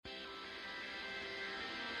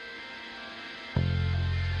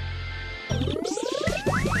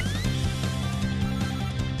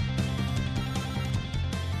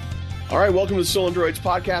All right, welcome to the Stolen Droids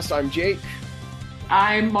podcast. I'm Jake.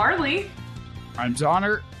 I'm Marley. I'm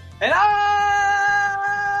Zoner. And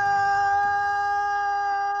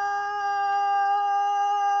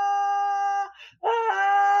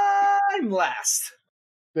I'm last.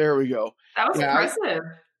 There we go. That was impressive.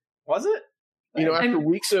 Was it? You know, after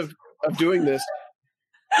weeks of doing this,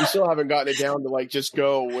 we still haven't gotten it down to like just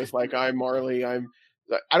go with like I'm Marley. I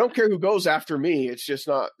don't care who goes after me. It's just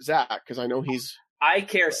not Zach because I know he's. I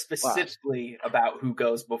care specifically about who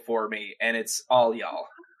goes before me, and it's all y'all.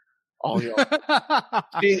 All y'all.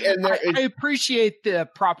 See, and I appreciate the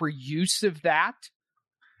proper use of that.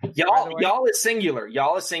 Y'all is singular.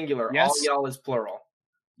 Y'all is singular. Yes. All y'all is plural.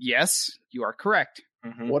 Yes, you are correct.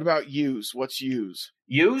 Mm-hmm. What about use? What's use?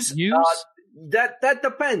 Use? That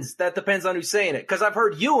depends. That depends on who's saying it. Because I've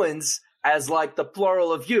heard Ewans as like the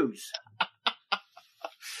plural of use.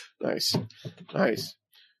 Nice.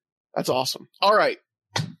 That's awesome. All right.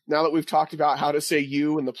 Now that we've talked about how to say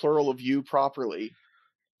you and the plural of you properly,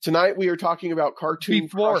 tonight we are talking about cartoon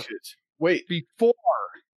crushes. Wait. Before,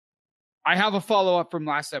 I have a follow-up from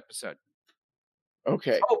last episode.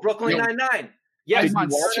 Okay. Oh, Brooklyn Nine-Nine. Yes, I'm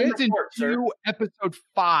on season 2, episode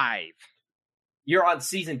 5. You're on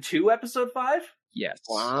season 2, episode 5? Yes.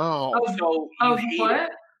 Wow. So Of what?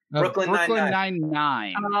 Brooklyn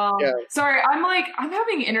Nine-Nine. Yeah. Sorry, I'm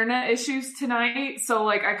having internet issues tonight, so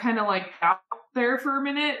like I kind of like out there for a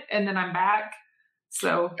minute and then I'm back.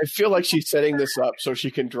 So I feel like she's setting this up so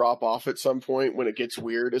she can drop off at some point when it gets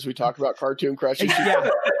weird as we talk about cartoon crushes. Yeah.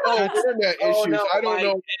 Internet issues. No, I don't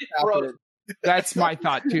know what's happening. That's my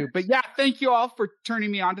thought too. But yeah, thank you all for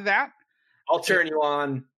turning me on to that. I'll turn you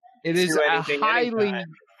on. It is a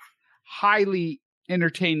highly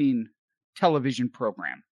entertaining television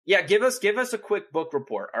program. Yeah, give us a quick book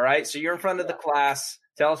report, all right? So you're in front of the class.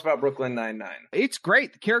 Tell us about Brooklyn Nine-Nine. It's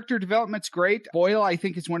great. The character development's great. Boyle, I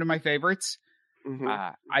think, is one of my favorites. Mm-hmm.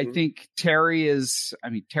 I think Terry is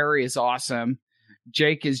awesome.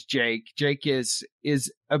 Jake is Jake. Jake is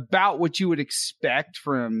about what you would expect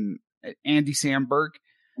from Andy Samberg.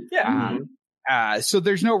 Yeah. So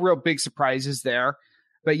there's no real big surprises there.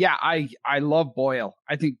 But yeah, I love Boyle.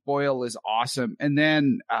 I think Boyle is awesome. And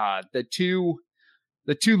then the two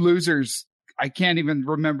losers, I can't even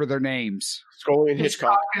remember their names. Scully and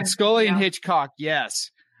Hitchcock. Scully and Hitchcock, yes.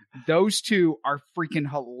 Those two are freaking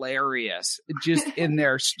hilarious, just in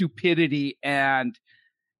their stupidity and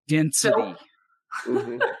density.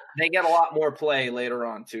 Mm-hmm. They get a lot more play later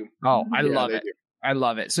on, too. Oh, I Yeah, love they it. do. I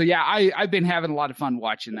love it. So yeah, I've been having a lot of fun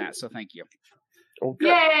watching that. So thank you. Okay.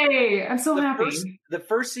 yay! I'm so happy. The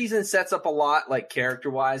first season sets up a lot, like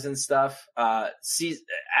character-wise and stuff. As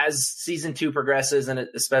season 2 progresses, and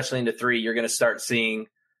especially into 3, you're going to start seeing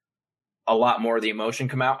a lot more of the emotion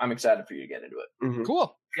come out. I'm excited for you to get into it. Mm-hmm.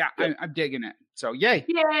 Cool. Yeah, I'm digging it. So yay.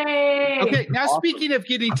 Yay! Okay, now Awesome. speaking of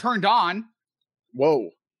getting turned on,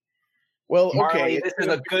 Whoa. Well, Marley, okay. this is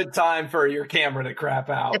a good time for your camera to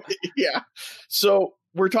crap out. Yeah. So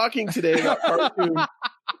we're talking today about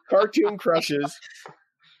cartoon crushes,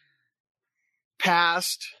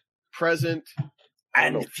 past, present,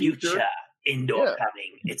 And future. Indoor Yeah.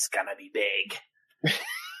 coming. It's going to be big.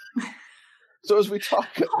 So as we talk,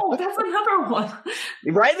 Oh, that's another one.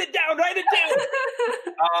 Write it down.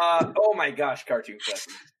 Oh my gosh, cartoon crushes.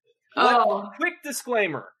 Quick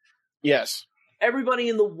disclaimer. yes, Everybody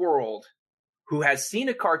in the world who has seen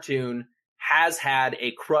a cartoon has had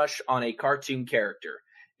a crush on a cartoon character.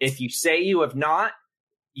 If you say you have not,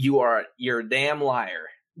 you're a damn liar.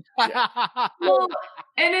 Well,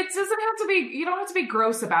 and it doesn't have to be. You don't have to be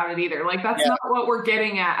gross about it either. Like that's not what we're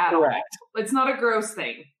getting at all. Correct. It's not a gross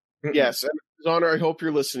thing. yes. And Zoner, I hope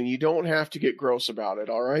you're listening. You don't have to get gross about it.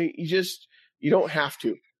 All right, you don't have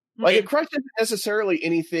to. Like a crush isn't necessarily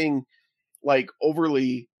anything like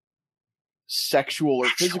overly sexual or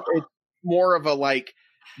physical. It's more of a like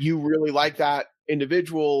you really like that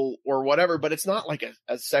individual or whatever, but it's not like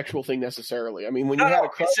a sexual thing necessarily. I mean, when you had a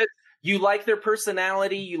crush, it's just, you like their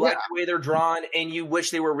personality, you like the way they're drawn, and you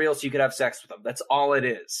wish they were real so you could have sex with them. That's all it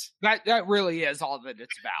is. that really is all that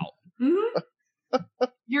it's about. Mm-hmm.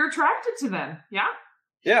 You're attracted to them, yeah.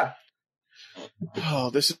 Yeah. oh,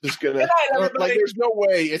 this is gonna Good night, everybody. like. There's no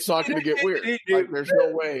way it's not gonna get weird. Like, there's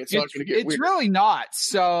no way it's not gonna get It's weird. really not.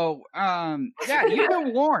 So yeah, you've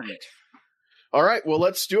been warned. All right, well,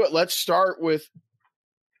 let's do it. Let's start with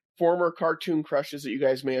former cartoon crushes that you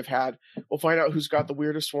guys may have had. We'll find out who's got the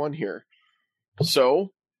weirdest one here.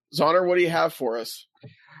 So, Zoner, what do you have for us?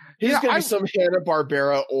 He's going to be some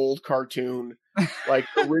Hanna-Barbera old cartoon, like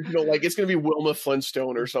original, like it's going to be Wilma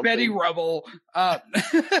Flintstone or something. Betty Rubble.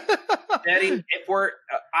 Betty, if we're,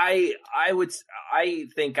 I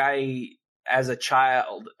think I as a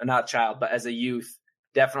child, not child, but as a youth,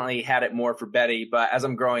 definitely had it more for Betty. But as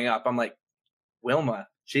I'm growing up, I'm like, Wilma,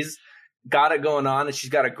 she's got it going on, and she's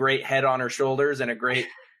got a great head on her shoulders and a great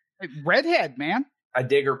redhead, man. I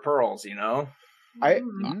dig her pearls, you know? I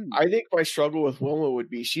think my struggle with Wilma would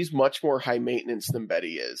be she's much more high maintenance than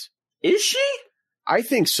Betty is. Is she? I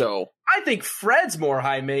think so. I think Fred's more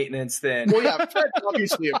high maintenance than. Well, yeah, Fred's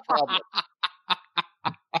obviously a problem.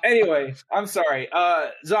 Anyway, I'm sorry.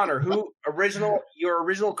 Zoner, your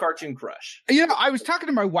original cartoon crush? You know, I was talking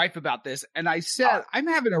to my wife about this, and I said, I'm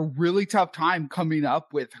having a really tough time coming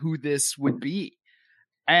up with who this would be.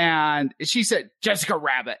 And she said, Jessica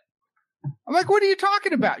Rabbit. I'm like, what are you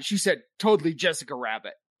talking about? She said, totally Jessica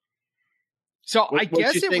Rabbit. So I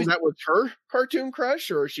guess it was that was her cartoon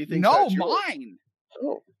crush, or she thinks no, that's mine.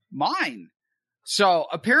 Oh, mine. So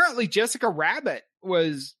apparently Jessica Rabbit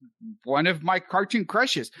was one of my cartoon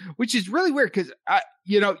crushes, which is really weird because,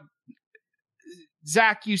 you know,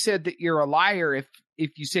 Zach, you said that you're a liar if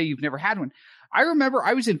you say you've never had one. I remember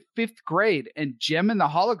I was in 5th grade and Jem and the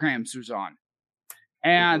Holograms was on.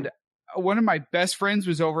 And one of my best friends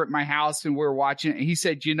was over at my house and we were watching it. And he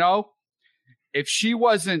said, you know, if she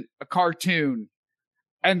wasn't a cartoon,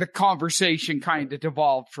 and the conversation kind of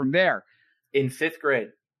devolved from there. In 5th grade.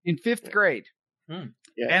 In 5th grade. Yeah.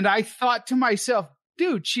 And I thought to myself,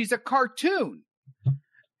 dude, she's a cartoon.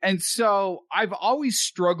 And so I've always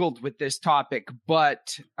struggled with this topic,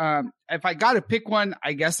 but if I got to pick one,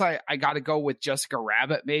 I guess I got to go with Jessica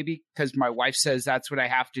Rabbit, maybe, because my wife says that's what I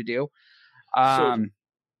have to do. So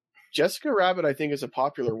Jessica Rabbit, I think, is a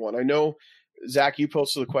popular one. I know, Zach, you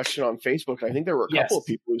posted the question on Facebook, and I think there were a couple of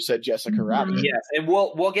people who said Jessica Rabbit. Yes, and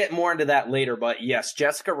we'll get more into that later, but yes,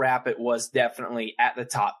 Jessica Rabbit was definitely at the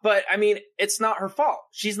top. But, I mean, it's not her fault.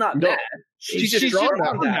 She's not bad. She's just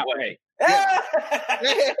drawn that way. Yeah.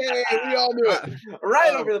 Hey, we all knew it.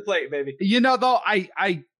 Right over the plate, baby. You know, though,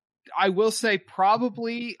 I will say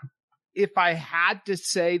probably if I had to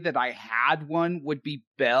say that I had one would be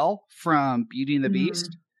Belle from Beauty and the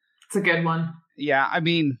Beast. It's a good one. Yeah, I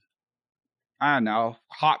mean, I don't know.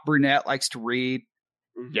 Hot brunette, likes to read.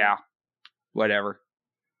 Yeah, whatever.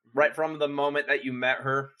 Right from the moment that you met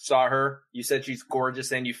her, saw her, you said she's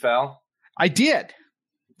gorgeous and you fell? I did.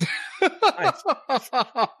 Nice.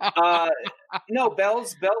 No,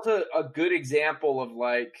 Belle's a good example of,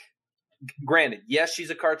 like, granted, yes,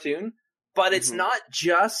 she's a cartoon, but it's not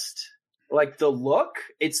just like the look,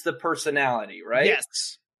 it's the personality, right?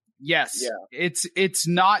 Yes. Yeah. It's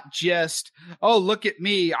not just, oh, look at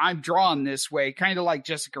me, I'm drawn this way, kind of like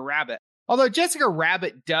Jessica Rabbit. Although Jessica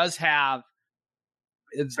Rabbit does have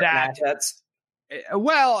that.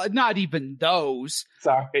 Well, not even those.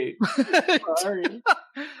 Sorry.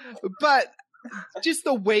 But just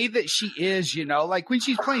the way that she is, you know, like when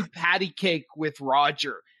she's playing patty cake with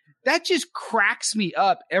Roger, that just cracks me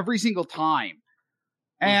up every single time.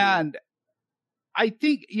 And I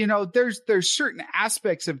think, you know, there's certain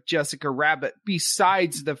aspects of Jessica Rabbit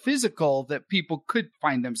besides the physical that people could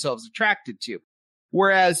find themselves attracted to.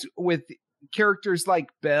 Whereas with characters like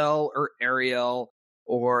Belle or Ariel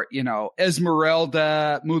or, you know,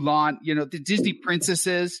 Esmeralda, Mulan, you know, the Disney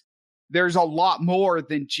princesses, there's a lot more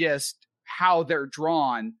than just how they're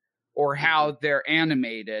drawn or how they're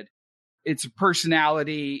animated. It's a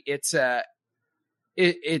personality. It's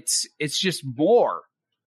just more.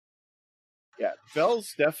 Yeah,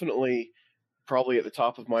 Belle's definitely probably at the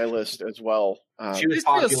top of my list as well. She was This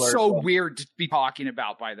popular. feels so weird to be talking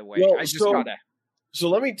about, by the way. Well, I just gotta. So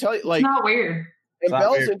let me tell you, like, It's not weird. and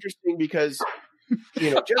Belle's interesting because,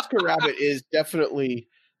 you know, Jessica Rabbit is definitely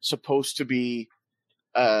supposed to be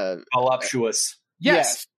voluptuous.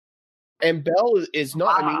 Yes. And Belle is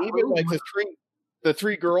not. I mean, even like the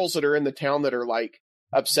three girls that are in the town that are like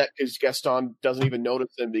upset because Gaston doesn't even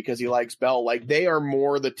notice them because he likes Belle. Like, they are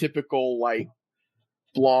more the typical, like,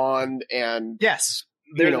 blonde and Yes.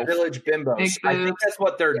 They're you know, the Village Bimbos. Big I think boobs. that's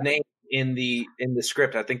what they're named in the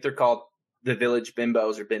script. I think they're called the Village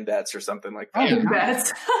Bimbos or Bimbettes or something like that. Oh, You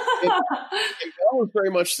bet. and Belle is very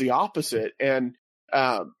much the opposite. And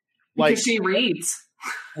like, Because she reads.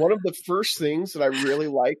 one of the first things that I really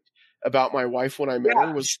liked about my wife when I met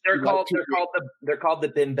her was they're she called liked to read. they're called the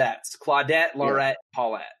Bimbettes. Claudette, Laurette,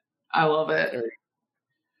 Paulette. I love it.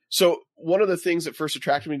 So one of the things that first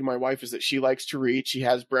attracted me to my wife is that she likes to read. She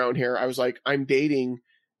has brown hair. I was like, I'm dating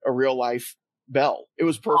a real life Belle. It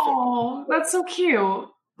was perfect. Oh, that's so cute.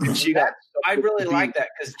 And she got. I really like that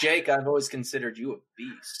because, Jake, I've always considered you a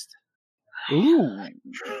beast. Ooh.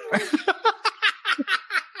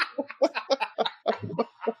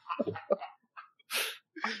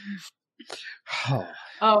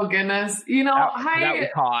 Oh goodness. You know, That was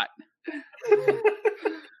hot.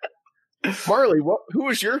 Marley, who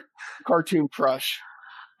was your cartoon crush?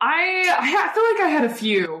 I feel like I had a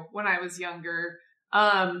few when I was younger.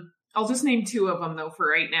 I'll just name two of them though for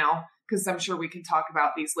right now, because I'm sure we can talk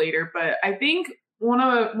about these later. But I think one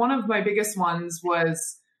of my biggest ones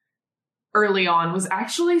was early on was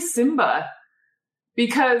actually Simba,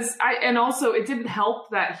 because and also it didn't help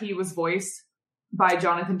that he was voiced by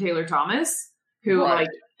Jonathan Taylor Thomas, who Right. like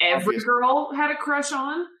every Obviously. girl had a crush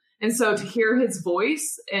on. And so to hear his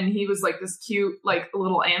voice and he was like this cute, like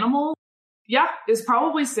little animal. Yeah, is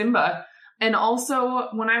probably Simba. And also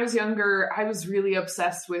when I was younger, I was really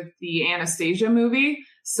obsessed with the Anastasia movie.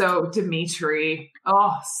 So Dimitri,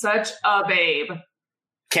 oh, such a babe.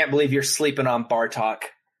 Can't believe you're sleeping on Bartok.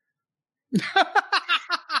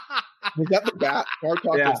 Was that the bat?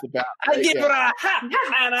 Bartok Yeah. was the bat. I right? give Yeah. her a ha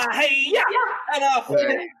and a hey Yeah. and a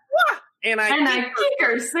Right. wah, and I kick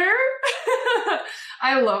her, sir.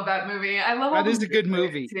 I love that movie. I love all That is the a good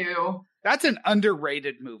music, movie. too. That's an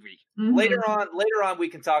underrated movie. Mhm. Later on, we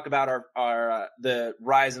can talk about our the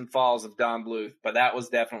rise and falls of Don Bluth, but that was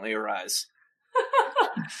definitely a rise.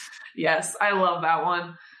 Yes, I love that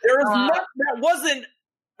one. There was that wasn't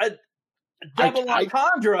a double I-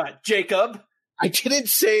 entendre, Jacob. I didn't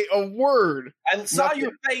say a word. I saw Nothing.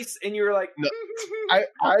 your face, and you were like, No.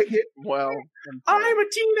 I hit well. "I'm a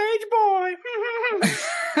teenage boy."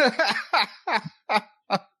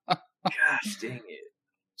 Gosh dang it!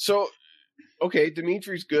 So, okay,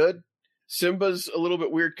 Dimitri's good. Simba's a little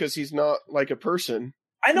bit weird because he's not like a person.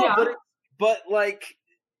 I know, Yeah. but like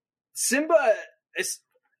Simba is,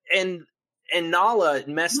 and Nala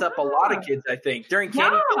messed up a lot of kids. I think during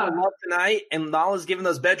Candy Yeah. Love Tonight, and Nala's giving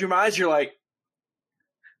those bedroom eyes. You're like,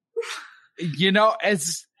 You know,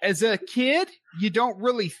 as a kid, you don't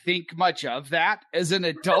really think much of that. As an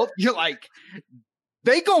adult, you're like,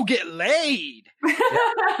 they go get laid.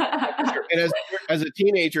 And as a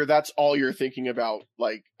teenager, that's all you're thinking about,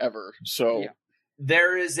 like, ever. So, Yeah.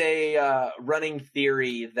 there is a running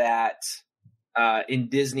theory that in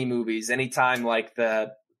Disney movies, anytime like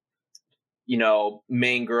the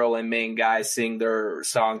main girl and main guy sing their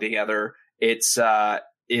song together, it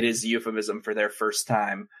is a euphemism for their first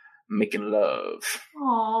time making love.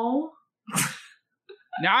 Oh,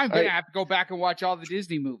 Now I'm going to have to go back and watch all the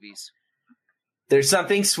Disney movies. There's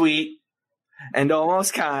something sweet and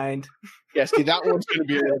almost kind. yeah, see, that one's going to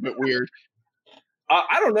be a little bit weird.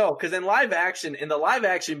 I don't know, because in the live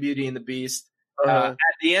action Beauty and the Beast, at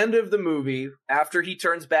the end of the movie, after he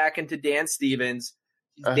turns back into Dan Stevens,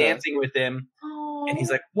 he's dancing with him, and he's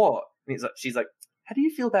like, "What?" And she's like, "How do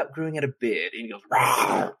you feel about growing out a beard?" And he goes,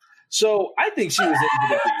 "Rawr." So I think she was into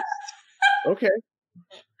the Beast. Okay.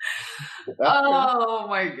 oh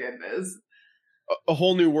my goodness, A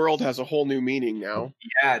whole new world has a whole new meaning now.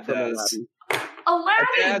 Yeah, it from does. Aladdin.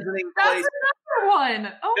 Dazzling That's place. another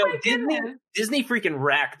one. Oh No, my goodness. Disney freaking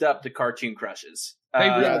racked up the cartoon crushes. They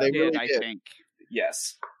really yeah, they did, really I did. think.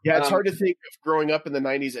 Yes. Yeah, it's hard to think of growing up in the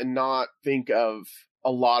 90s and not think of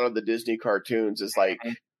a lot of the Disney cartoons as like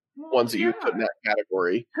ones that you put in that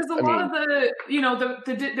category. Because a lot of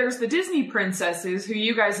there's the Disney princesses who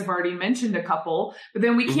you guys have already mentioned a couple, but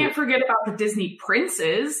then we can't forget about the Disney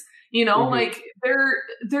princes. Like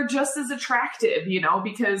they're just as attractive,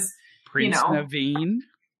 because Prince Naveen.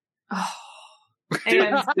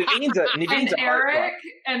 and Naveen's a Eric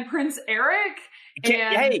and Prince Eric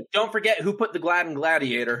and hey, don't forget who put the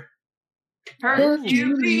Gladiator.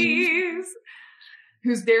 Hercules,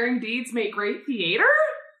 whose daring deeds make great theater.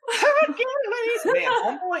 Man,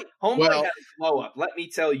 homeboy had a glow up. Let me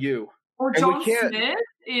tell you. Or And John we can't- Smith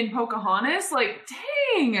in Pocahontas. Like,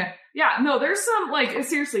 dang. Yeah, no, there's some, like,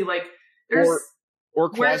 seriously, like, there's... Or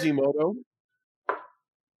Quasimodo.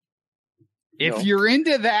 If No. you're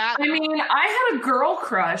into that, I mean, I had a girl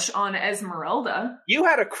crush on Esmeralda. You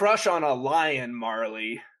had a crush on a lion,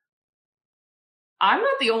 Marley. I'm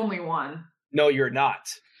not the only one. No, you're not.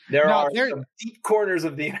 There No, are there- some deep corners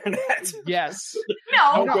of the internet. yes.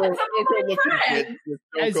 No, Don't go that's a looking friend. at it.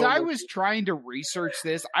 Don't As go I looking. was trying to research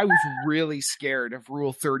this, I was really scared of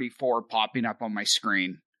Rule 34 popping up on my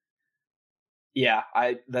screen. Yeah,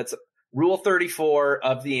 that's Rule 34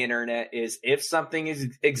 of the internet is if something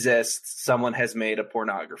exists, someone has made a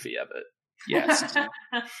pornography of it. Yes.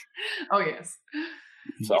 Oh, yes.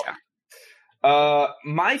 So,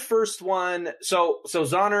 my first one. So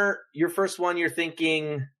Zonner, your first one, you're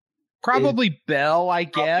thinking Probably Belle, I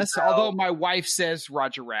guess. Belle. Although my wife says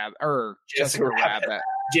Roger Rabbit or Jessica Rabbit. Rabbit.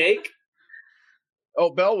 Jake, Oh,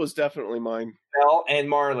 Belle was definitely mine. Belle, and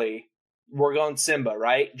Marley. We're going Simba,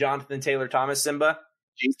 right? Jonathan Taylor Thomas Simba.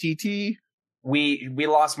 JTT. We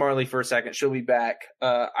lost Marley for a second. She'll be back.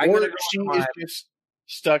 I'm Or gonna go she with is just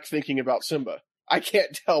stuck thinking about Simba. I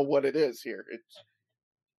can't tell what it is here.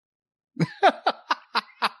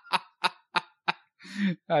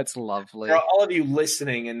 That's lovely. For all of you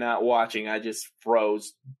listening and not watching, I just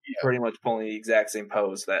froze, pretty much pulling the exact same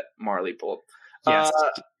pose that Marley pulled. Yes.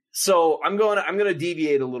 So I'm going to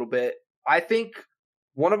deviate a little bit. I think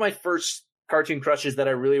one of my first cartoon crushes that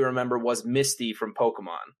I really remember was Misty from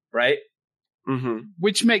Pokemon, right? Mm-hmm.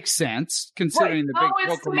 Which makes sense, considering the big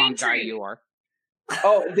Pokemon guy Dimitri. you are.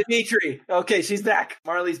 Oh, Dimitri. Okay, she's back.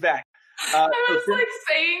 Marley's back. I was like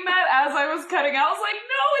saying that as I was cutting out. I was like,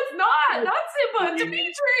 no, it's not Simba,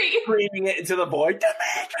 Dimitri. Screaming it into the void.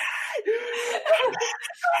 Dimitri!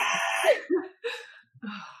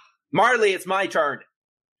 Marley, it's my turn.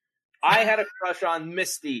 I had a crush on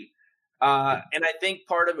Misty. And I think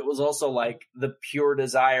part of it was also like the pure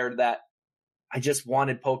desire that I just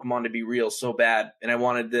wanted Pokemon to be real so bad. And I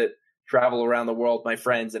wanted to travel around the world with my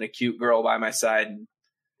friends and a cute girl by my side. And,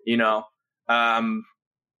 you know,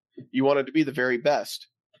 you wanted to be the very best.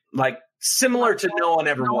 like similar to No One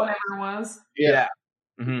Ever No Was. one ever was. Yeah.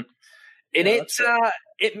 Mm-hmm. And Yeah,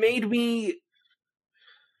 it made me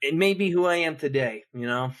who I am today, you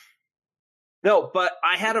know? No, but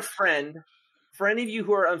I had a friend. For any of you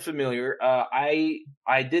who are unfamiliar, I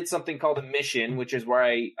did something called a mission, which is where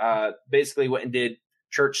I basically went and did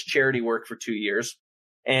church charity work for 2 years.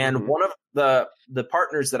 And one of the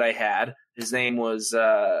partners that I had, his name was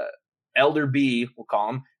Elder B, we'll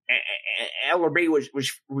call him. Elder B was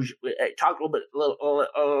talked a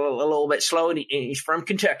little bit slow, and he's from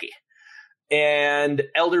Kentucky. And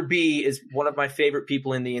Elder B is one of my favorite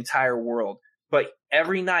people in the entire world. But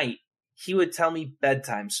every night he would tell me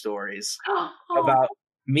bedtime stories about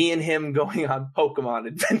me and him going on Pokemon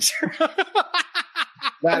adventure.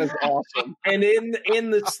 That is awesome. And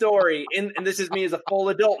in the story, and this is me as a full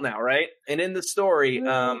adult now, right? And in the story,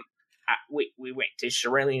 we went to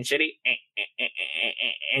Cerulean City,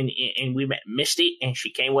 and we met Misty, and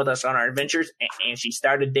she came with us on our adventures, and she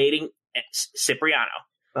started dating Cipriano.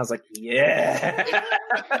 I was like, yeah.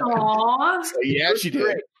 Aww. Yeah, she did.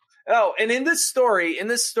 Great. Oh, and in this story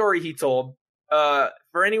he told,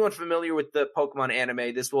 for anyone familiar with the Pokemon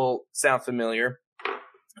anime, this will sound familiar.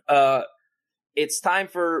 It's time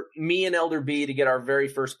for me and Elder B to get our very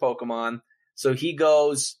first Pokemon. So he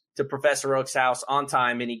goes to Professor Oak's house on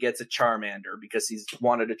time, and he gets a Charmander because he's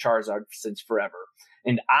wanted a Charizard since forever.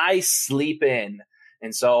 And I sleep in.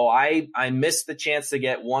 And so I missed the chance to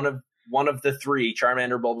get one of the three,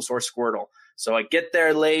 Charmander, Bulbasaur, Squirtle. So I get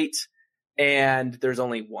there late, and there's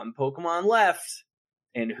only one Pokemon left.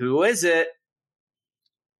 And who is it?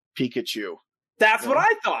 Pikachu. That's what I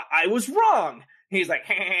thought. I was wrong. He's like,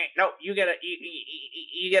 no, you get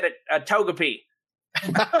a Togepi.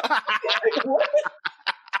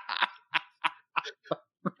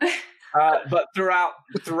 But throughout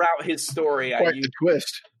his story, Quite the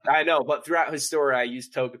twist. I know, but throughout his story, I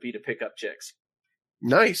used Togepi to pick up chicks.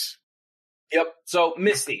 Nice. Yep. So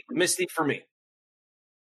Misty for me.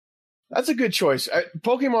 That's a good choice.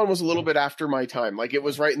 Pokemon was a little bit after my time. Like, it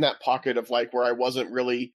was right in that pocket of like where I wasn't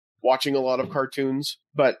really watching a lot of cartoons,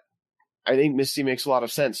 but I think Misty makes a lot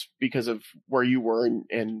of sense because of where you were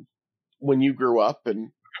and when you grew up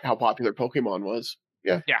and how popular Pokemon was.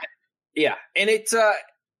 Yeah. And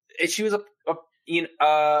she was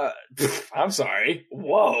I'm sorry.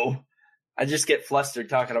 Whoa. I just get flustered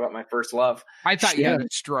talking about my first love. I thought you had a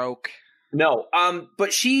stroke. No.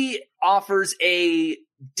 But she offers a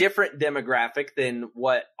different demographic than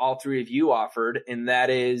what all three of you offered, and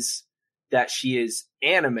that is that she is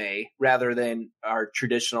anime rather than our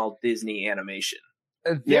traditional Disney animation.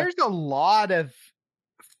 There's a lot of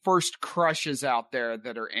first crushes out there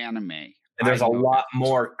that are anime. And there's a lot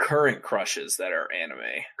more current crushes that are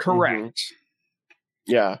anime. Correct.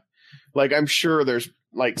 Mm-hmm. Yeah. Like, I'm sure there's,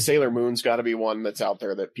 like, Sailor Moon's got to be one that's out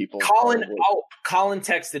there that people... Colin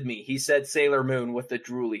texted me. He said Sailor Moon with the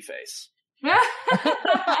drooly face.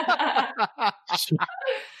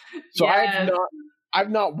 So I've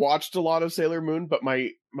not watched a lot of Sailor Moon, but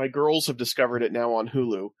my girls have discovered it now on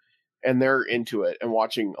Hulu, and they're into it and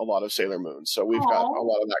watching a lot of Sailor Moon. So we've got a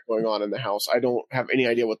lot of that going on in the house. I don't have any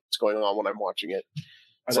idea what's going on when I'm watching it.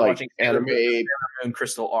 It's like watching anime. Sailor Moon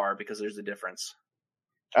Crystal R, because there's a difference.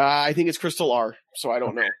 I think it's Crystal R, so I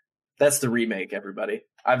don't know. That's the remake, everybody.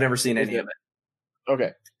 I've never seen any of it.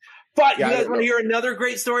 Okay. But you guys want to hear another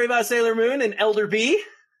great story about Sailor Moon and Elder B?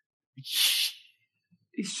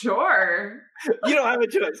 Sure. You don't have a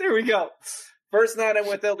choice. Here we go. First night I'm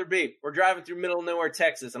with Elder B. We're driving through middle of nowhere,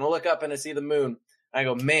 Texas, and I look up and I see the moon. I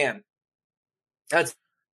go, man, I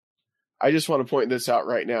just want to point this out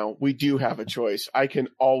right now. We do have a choice. I can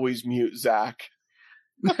always mute Zach.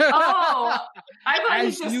 Oh, I thought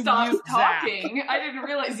As he just you stopped mute Zach. talking. I didn't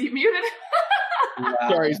realize you muted. Wow.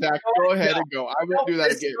 Sorry, Zach. Go ahead and go. I won't do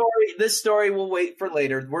that again. This story will wait for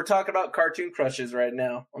later. We're talking about cartoon crushes right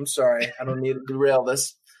now. I'm sorry. I don't need to derail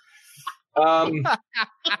this. All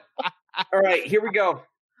right, here we go.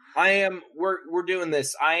 We're doing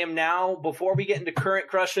this. I am now, before we get into current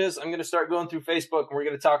crushes, I'm going to start going through Facebook and we're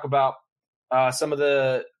going to talk about some of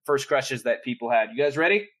the first crushes that people had. You guys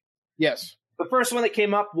ready? Yes. The first one that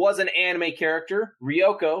came up was an anime character,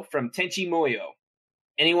 Ryoko from Tenchi Muyo.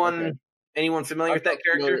 Anyone familiar with that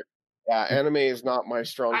character? Yeah, anime is not my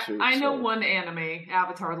strong suit. I know one anime,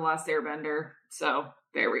 Avatar: The Last Airbender. So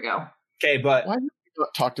there we go. Okay, but Why have we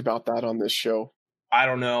not talked about that on this show? I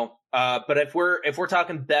don't know. But if we're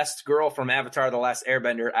talking best girl from Avatar: The Last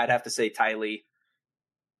Airbender, I'd have to say Ty Lee.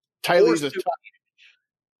 Ty Lee's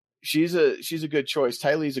she's a good choice.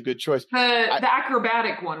 Ty Lee's a good choice. The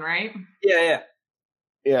acrobatic one, right? Yeah.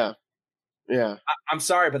 Yeah. I'm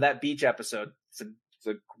sorry, but that beach episode, it's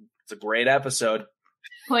a great episode.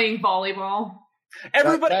 Playing volleyball.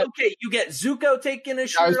 Everybody, okay, you get Zuko taking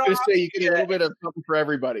his shirt off. I was going to say, you get a little bit of something for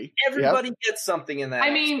everybody. Everybody gets something in that. I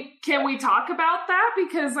mean, can we talk about that?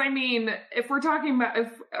 Because I mean, if we're talking about,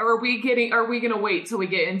 are we going to wait till we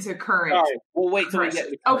get into current? Sorry, we'll wait till we get.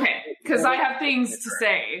 Okay, because I have things to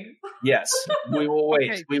say. Yes, we will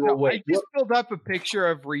wait. Okay, we will wait. I just pulled up a picture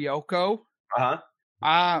of Ryoko.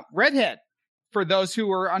 Redhead, for those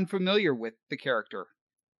who are unfamiliar with the character.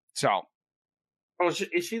 So. Oh,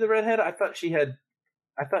 is she the redhead? I thought she had.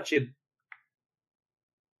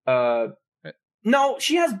 No,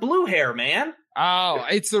 she has blue hair, man. Oh,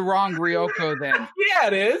 it's the wrong Ryoko then. Yeah,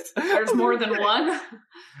 it is. There's more than one.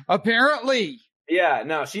 Apparently. Yeah,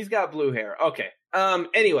 no, she's got blue hair. Okay.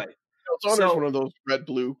 Anyway, Sonner's one of those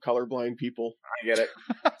red-blue colorblind people. I get it.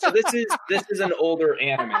 So this is an older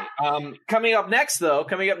anime. Coming up next,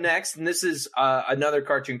 and this is another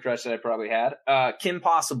cartoon crush that I probably had. Kim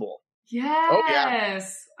Possible. Yes. Oh, yeah.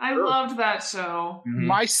 I loved that show. Mm-hmm.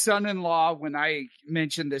 My son-in-law, when I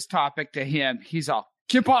mentioned this topic to him, he's all,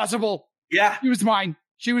 Kim Possible. Yeah. She was mine.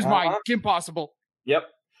 She was mine. Kim Possible. Yep.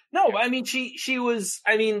 No, I mean, she was,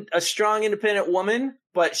 a strong, independent woman,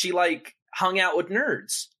 but she, hung out with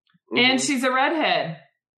nerds. And she's a redhead.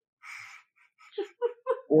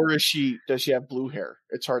 Or does she have blue hair?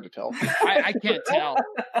 It's hard to tell. I can't tell.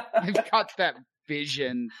 I've got that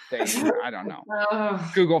vision thing. I don't know.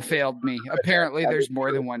 Google failed me. Apparently, there's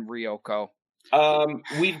more than one Ryoko.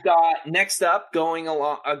 We've got next up going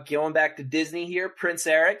back to Disney here, Prince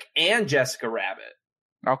Eric and Jessica Rabbit.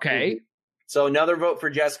 Okay. So another vote for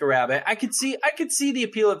Jessica Rabbit. I could see the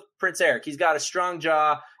appeal of Prince Eric. He's got a strong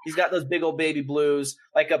jaw. He's got those big old baby blues,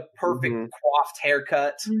 like a perfect coiffed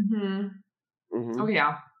haircut. Mm-hmm. Mm-hmm. Oh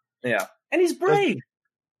yeah. Yeah. And he's brave.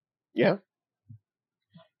 Yeah.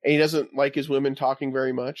 And he doesn't like his women talking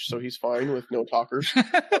very much, so he's fine with no talkers.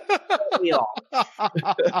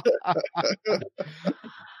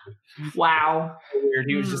 Wow. Weird.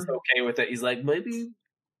 He was just okay with it. He's like, maybe,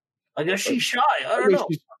 I guess she's shy. I don't know.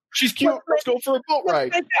 She's cute. Let's go for a boat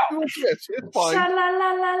ride. It's fine.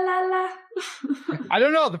 Sha-la-la-la-la-la. I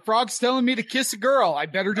don't know. The frog's telling me to kiss a girl. I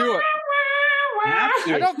better do it.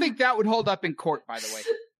 I don't think that would hold up in court, by the way.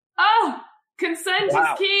 Oh, consent is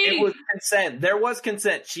key. It was consent. There was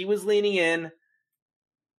consent. She was leaning in.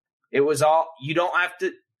 It was all, you don't have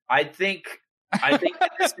to, I think in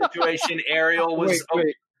this situation, Ariel was,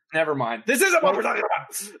 wait. Never mind. This isn't what we're talking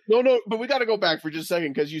about. No, but we got to go back for just a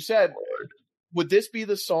second, because you said, would this be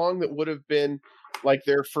the song that would have been like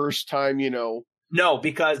their first time, No,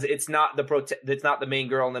 because it's not it's not the main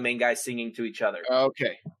girl and the main guy singing to each other.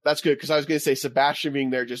 Okay, that's good, because I was going to say Sebastian being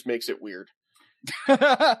there just makes it weird.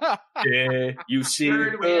 Yeah, you see,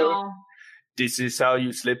 Third wheel. This is how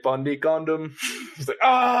you slip on the condom. He's like,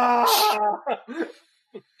 ah!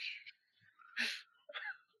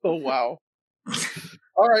 Oh, wow.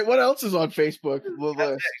 All right, what else is on Facebook?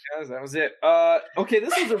 That was it. Okay,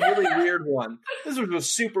 this was a really weird one. This was a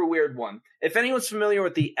super weird one. If anyone's familiar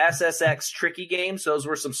with the SSX Tricky games, those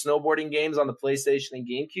were some snowboarding games on the PlayStation and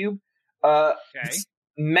GameCube. Okay.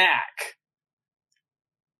 Mac.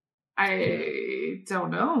 I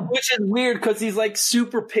don't know. Which is weird because he's like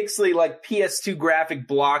super pixely, like PS2 graphic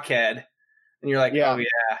blockhead. And you're like, yeah. Oh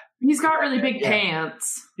yeah. He's got really big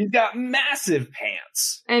pants. He's got massive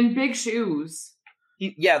pants. And big shoes.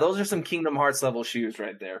 Those are some Kingdom Hearts level shoes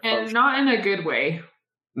right there. And folks. not in a good way.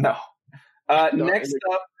 No.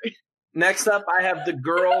 Next up, I have the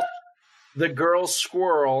girl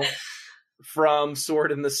squirrel from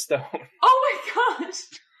Sword in the Stone. Oh my gosh.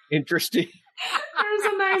 Interesting.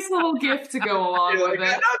 There's a nice little gift to go along with it.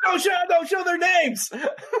 No, don't show their names.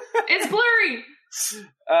 It's blurry.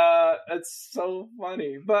 It's so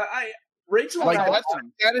funny. But Rachel, like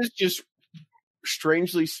that is just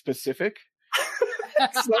strangely specific.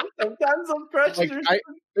 Sometimes some crushes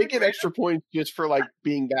they get extra points just for like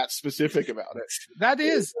being that specific about it. That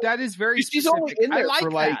is very She's specific. only in there I like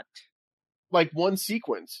for like that. like one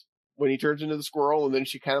sequence when he turns into the squirrel and then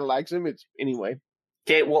she kind of likes him. It's anyway.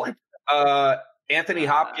 Okay, well, Anthony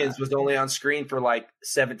Hopkins was only on screen for like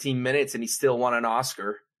 17 minutes and he still won an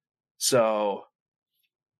Oscar. So,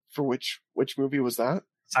 For which movie was that?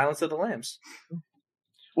 Silence of the Lambs.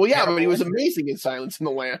 Well, yeah, but he was amazing in Silence in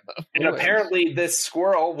the Lambs. And apparently this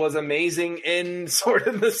squirrel was amazing in Sword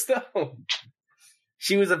in the Stone.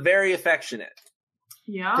 She was a very affectionate.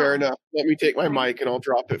 Yeah. Fair enough. Let me take my mic and I'll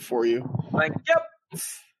drop it for you. Like,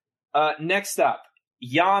 yep. Next up,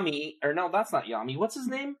 Yami, or no, that's not Yami. What's his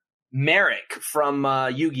name? Merrick from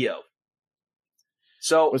Yu-Gi-Oh!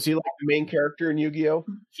 So Was he like the main character in Yu-Gi-Oh?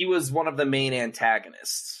 he was one of the main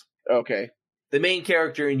antagonists. Okay. The main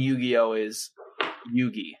character in Yu-Gi-Oh! Is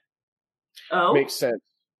Yugi. Oh. Makes sense.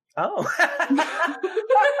 Oh.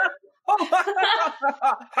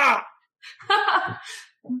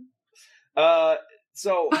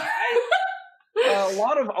 So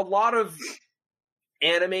a lot of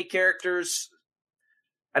anime characters,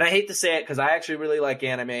 and I hate to say it because I actually really like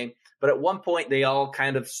anime, but at one point they all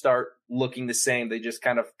kind of start looking the same. They just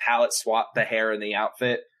kind of palette swap the hair and the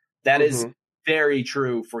outfit. That is very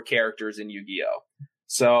true for characters in Yu-Gi-Oh!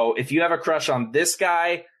 So if you have a crush on this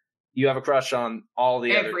guy, you have a crush on all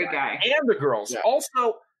the Every other guy. and the girls. Yeah.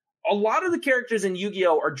 Also, a lot of the characters in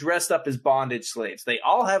Yu-Gi-Oh! Are dressed up as bondage slaves. They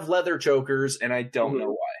all have leather chokers, and I don't know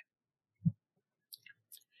why.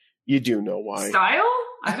 You do know why. Style?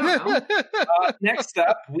 I don't know. Next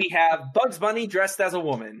up, we have Bugs Bunny dressed as a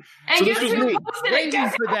woman. And So guess this was who me. posted Thank it? you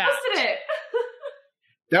Guess for who that. posted it?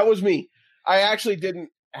 That was me. I actually didn't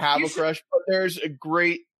have You a should- crush, but there's a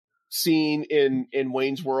great scene in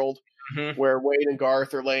Wayne's World Mhm. where Wayne and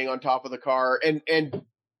Garth are laying on top of the car, and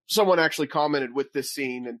someone actually commented with this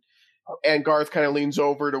scene, and Garth kind of leans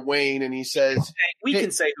over to Wayne and he says, We Hey.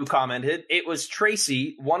 can say who commented. It was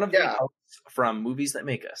Tracy, one of the Yeah. hosts from Movies That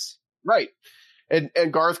Make Us. right. And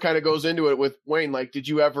Garth kind of goes into it with Wayne, like, did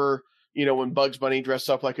you ever, when Bugs Bunny dressed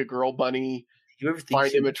up like a girl bunny, You ever think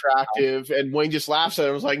find him attractive? And Wayne just laughs at him.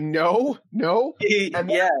 I was like, no. And yeah,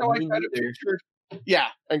 that's how I me kind of neither. pictured. Yeah,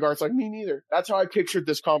 and Garth's like, me neither. That's how I pictured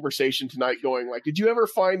this conversation tonight going. Like, did you ever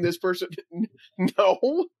find this person?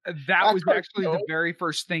 No. That was I actually know. the very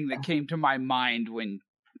first thing that came to my mind when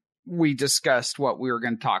we discussed what we were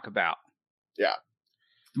going to talk about. Yeah.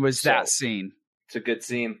 Was that scene. It's a good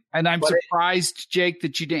scene. And I'm But surprised, Jake,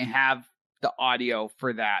 that you didn't have the audio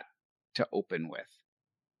for that to open with.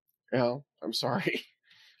 Well, I'm sorry.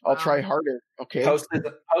 I'll try harder. Okay.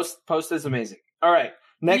 Post is amazing. All right.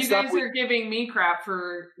 Next you up, guys are giving me crap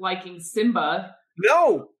for liking Simba.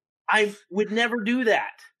 no, I would never do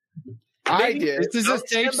that. I maybe did. This is a Young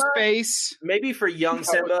safe Simba? space. Maybe for young That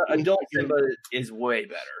Simba, would be adult fucking- Simba is way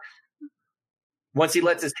better. Once he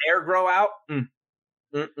lets his hair grow out.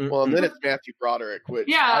 Well, and then it's Matthew Broderick, which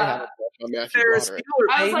Yeah. I have a crush on Matthew Ferris Broderick.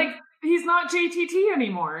 Bueller, I was baby. like, he's not JTT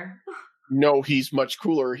anymore. No, he's much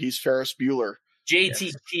cooler. He's Ferris Bueller.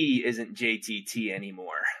 JTT isn't JTT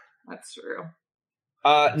anymore. That's true.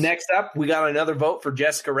 Next up, we got another vote for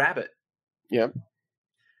Jessica Rabbit. Yep.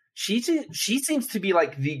 She seems to be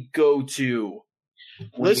like the go-to.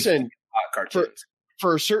 Listen, cartoons.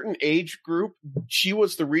 for a certain age group, she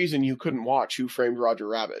was the reason you couldn't watch Who Framed Roger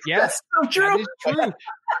Rabbit. Yes, so that true. is true.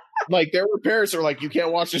 Like, there were parents that were like, you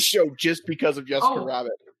can't watch the show just because of Jessica Oh.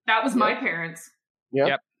 Rabbit. That was my parents. Yep.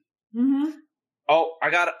 Yep. Mm-hmm. Oh,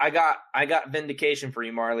 I got vindication for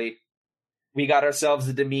you, Marley. We got ourselves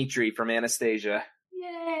a Dimitri from Anastasia.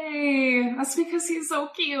 Yay! That's because he's so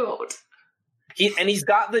cute. He's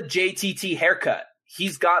got the JTT haircut.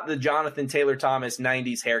 He's got the Jonathan Taylor Thomas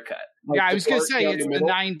 90s haircut. Like, Yeah, I the was going to part say down it's the middle.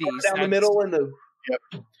 90s. Down the middle and the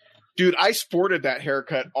Dude, I sported that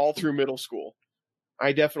haircut all through middle school.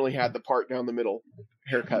 I definitely had the part down the middle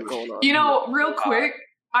haircut going on. You know, real quick,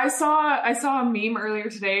 I saw a meme earlier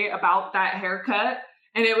today about that haircut,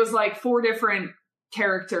 and it was like 4 different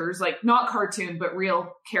characters, like not cartoon, but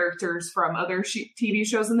real characters from other TV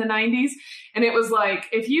shows in the 90s. And it was like,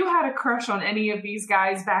 if you had a crush on any of these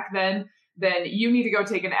guys back then you need to go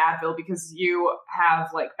take an Advil because you have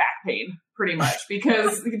like back pain, pretty much.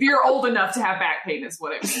 Because you're old enough to have back pain is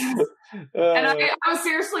what it means. And I was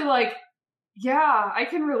seriously like, yeah, I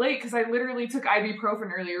can relate because I literally took ibuprofen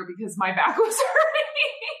earlier because my back was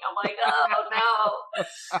hurting. I'm like, oh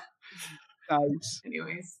no. Nice.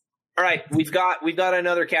 Anyways. All right, we've got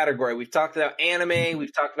another category. We've talked about anime.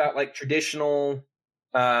 We've talked about like traditional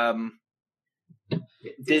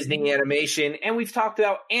Disney animation, and we've talked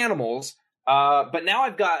about animals. But now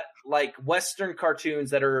I've got like Western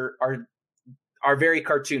cartoons that are very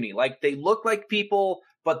cartoony. Like they look like people,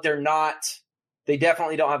 but they're not. They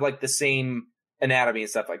definitely don't have like the same anatomy and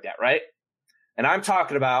stuff like that, right? And I'm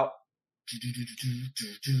talking about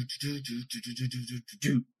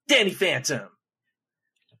Danny Phantom.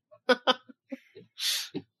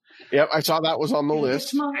 Yep, I saw that was on the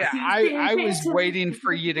list. Yeah, I was waiting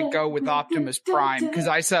for you to go with Optimus Prime because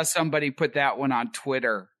I saw somebody put that one on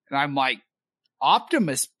Twitter, and I'm like,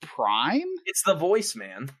 Optimus Prime? It's the voice,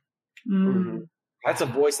 man. Mm-hmm. That's a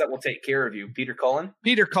voice that will take care of you. Peter Cullen?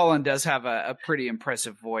 Peter Cullen does have a pretty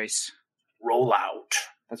impressive voice. Roll out.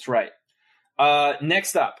 That's right.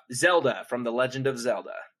 Next up, Zelda from The Legend of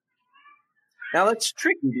Zelda. Now that's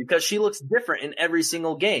tricky because she looks different in every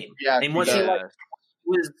single game. Yeah, and was she like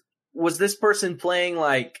was this person playing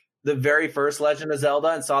like the very first Legend of Zelda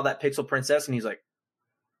and saw that pixel princess and he's like,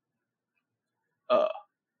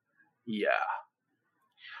 yeah.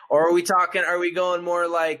 Or are we going more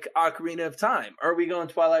like Ocarina of Time? Or are we going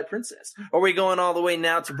Twilight Princess? Or are we going all the way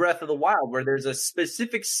now to Breath of the Wild where there's a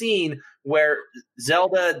specific scene where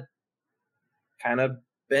Zelda kind of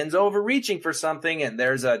bends over reaching for something and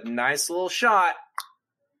there's a nice little shot.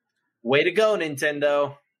 Way to go,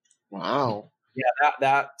 Nintendo. Wow. Yeah,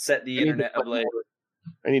 that set the internet ablaze.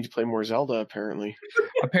 I need to play more Zelda, apparently.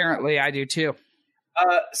 Apparently, I do too.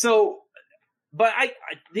 But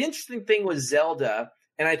the interesting thing with Zelda,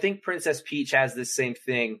 and I think Princess Peach has this same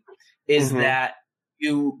thing, is that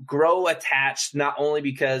you grow attached not only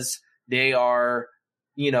because they are,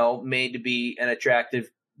 made to be an attractive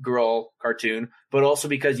girl cartoon, but also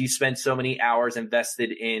because you spend so many hours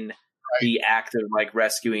invested in the act of like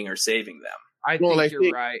rescuing or saving them. I think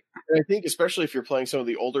you're right. And I think especially if you're playing some of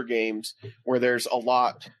the older games where there's a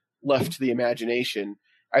lot left to the imagination,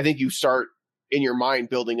 I think you start in your mind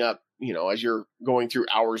building up, as you're going through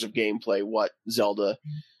hours of gameplay, what Zelda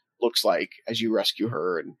looks like as you rescue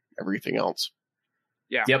her and everything else.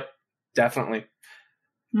 Yeah. Yep. Definitely.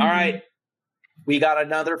 Mm-hmm. All right. We got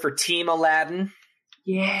another for Team Aladdin.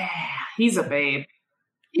 Yeah. He's a babe.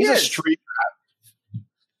 He's a street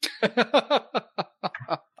rat.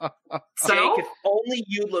 So? Jake, if only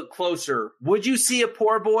you look closer, would you see a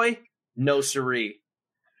poor boy? No, siree.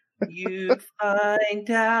 You'd find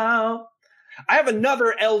out. I have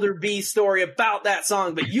another Elder B story about that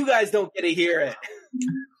song, but you guys don't get to hear it.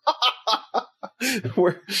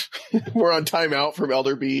 We're on timeout from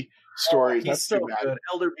Elder B stories. That's so good.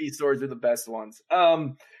 Elder B stories are the best ones.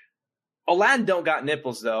 Aladdin don't got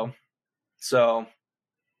nipples though, so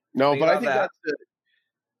no. But I think that's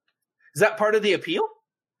is that part of the appeal,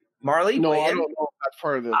 Marley? No, I don't know if that's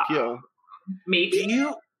part of the appeal. Maybe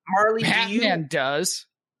you, Marley. Batman does.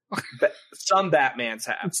 Some Batmans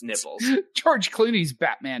have nipples. George Clooney's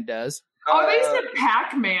Batman does. Oh, they said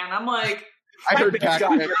Pac-Man. I'm like, I heard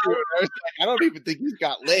Pac-Man too. I don't even think he's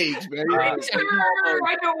got legs, man. I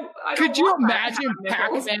don't Could you imagine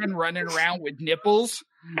Pac-Man running around with nipples?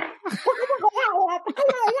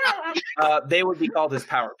 They would be called his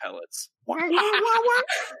power pellets. So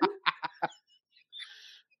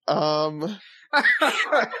I'm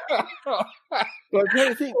trying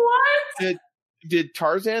to think. What? Did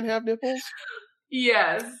Tarzan have nipples?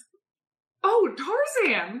 Yes. Oh,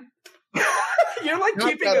 Tarzan. You're like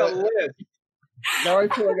keeping a list. Now I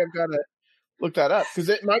feel like I've got to look that up because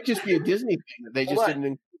it might just be a Disney thing that they just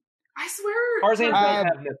didn't. I swear. Tarzan does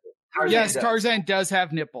have nipples. Yes, Tarzan does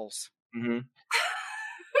have nipples. Mm-hmm.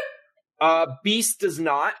 Beast does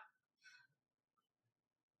not.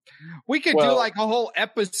 We could do like a whole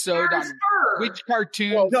episode on which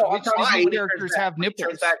cartoons, which Disney characters have nipples.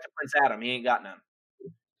 Turns back to Prince Adam. He ain't got none.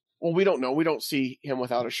 Well, we don't know. We don't see him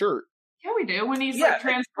without a shirt. Yeah, we do. When he's like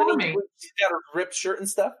transforming. He's got a ripped shirt and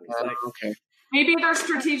stuff. Okay. Maybe they're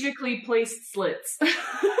strategically placed slits.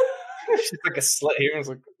 She's like a slit here. I was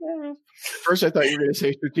like, First, I thought you were going to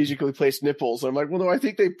say strategically placed nipples. I'm like, well, no, I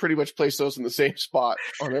think they pretty much place those in the same spot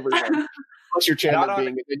on everyone. Plus your channel being,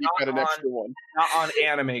 and then you've got an extra one. Not on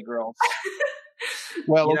Anime Girls.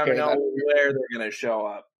 Well, you never know where they're going to show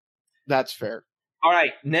up. That's fair. All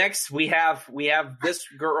right, next we have this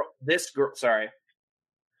girl. Sorry,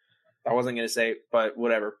 I wasn't going to say, but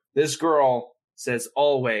whatever. This girl says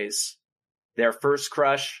always their first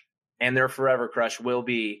crush and their forever crush will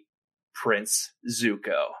be Prince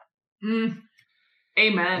Zuko.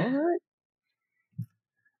 Amen.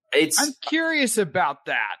 I'm curious about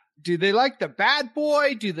that. Do they like the bad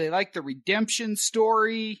boy? Do they like the redemption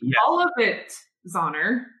story? Yeah. All of it,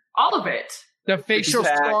 Zonner. All of it. The facial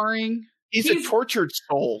scarring. He's a tortured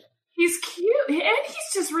soul. He's cute, and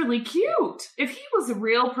he's just really cute. If he was a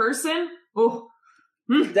real person,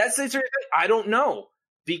 That's the I don't know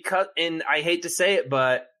and I hate to say it,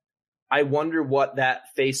 but I wonder what that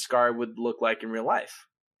face scar would look like in real life.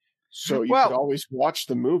 So you could always watch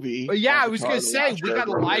the movie. Yeah, I was going to say we got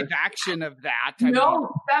a live action of that.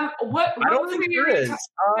 What I don't think there is.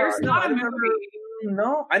 There's not a movie.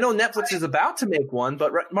 No, I know Netflix is about to make one,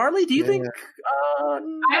 but Marley, do you think?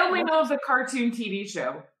 I only know of the cartoon TV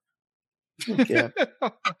show. Yeah,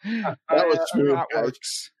 that was smooth.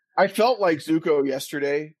 I felt like Zuko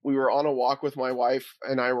yesterday. We were on a walk with my wife,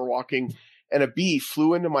 and I were walking, and a bee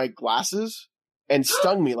flew into my glasses and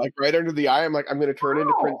stung me like right under the eye. I'm like, I'm going to turn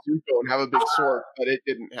into Prince Zuko and have a big sword, but it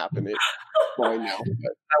didn't happen. It's fine now. But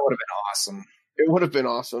that would have been awesome. It would have been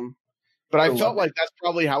awesome. But I felt like that's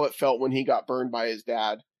probably how it felt when he got burned by his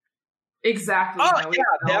dad. Exactly. Oh, yeah,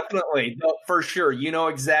 definitely. No, for sure. You know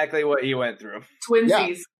exactly what he went through.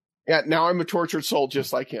 Twinsies. Yeah, now I'm a tortured soul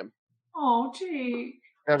just like him. Oh, Jake.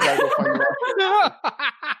 I've got to go find the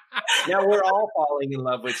Now we're all falling in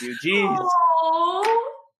love with you. Jeez.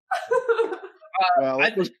 Well,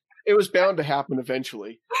 it was bound to happen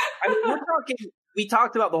eventually. I mean, we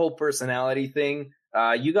talked about the whole personality thing.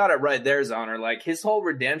 You got it right there, Zoner. Like his whole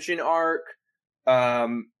redemption arc,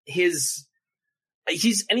 he's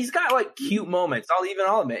got like cute moments.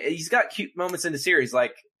 I'll admit, he's got cute moments in the series.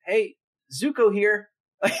 Like, hey, Zuko here.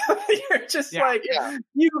 You're just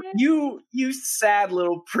you sad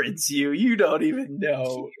little prince. You don't even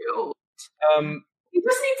know. He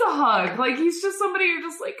just needs a hug. Like he's just somebody you're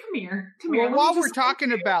just like, come here. Well, while we're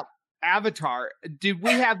talking about Avatar, did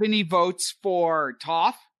we have any votes for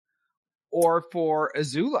Toph or for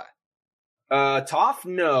Azula? Toph,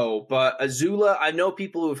 no, but Azula, I know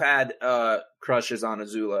people who've had crushes on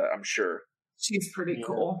Azula. I'm sure she's pretty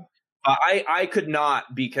cool. I could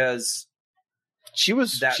not because she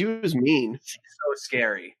was mean. She's so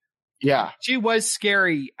scary. Yeah, she was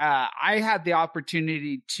scary. I had the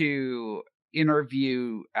opportunity to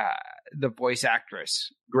interview the voice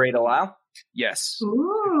actress, Great Allow. Yes.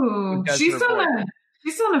 Ooh, she's done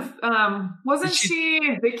a. Wasn't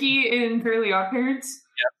she Vicky in Fairly Odd Parents?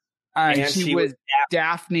 And she was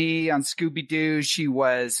Daphne on Scooby Doo. She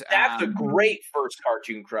was. That's a great first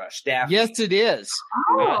cartoon crush. Daphne. Yes, it is.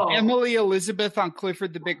 Emily Elizabeth on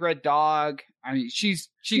Clifford the Big Red Dog. I mean, she's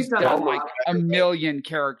done like a million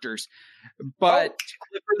characters. But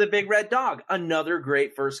Clifford the Big Red Dog, another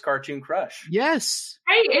great first cartoon crush. Yes.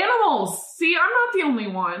 Hey, animals. See, I'm not the only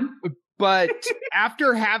one. But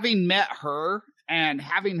after having met her and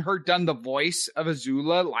having her done the voice of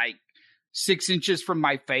Azula, like 6 inches from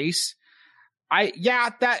my face,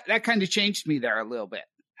 that kind of changed me there a little bit.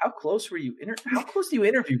 How close were you? How close do you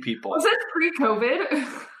interview people? Was it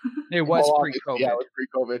pre-COVID? It was pre-COVID. Yeah, it was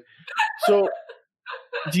pre-COVID. So,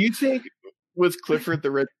 do you think with Clifford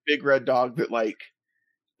the Big Red Dog that like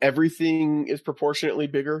everything is proportionately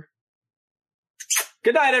bigger?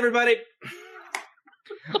 Good night, everybody.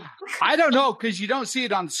 I don't know because you don't see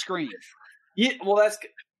it on the screen. Yeah, well, that's good.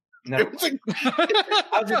 No, I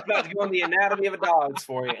was just about to go on the anatomy of a dog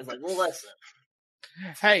for you. It's like, well, listen.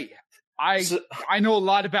 Hey, I know a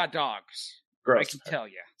lot about dogs. Gross. I can tell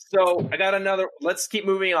you. So I got another. Let's keep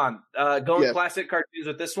moving on. Going classic cartoons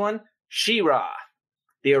with this one. She-Ra,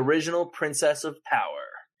 the original Princess of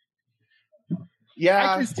Power.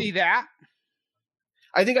 Yeah, I can see that.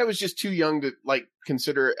 I think I was just too young to like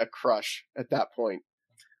consider it a crush at that point.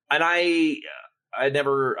 And I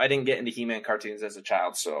didn't get into He-Man cartoons as a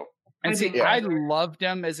child, so. And see, I loved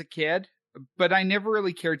them as a kid, but I never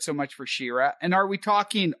really cared so much for She-Ra. And are we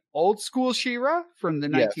talking old school She-Ra from the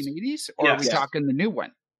 1980s, or are we talking the new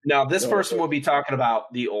one? No, this person will be talking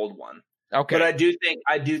about the old one. Okay, but I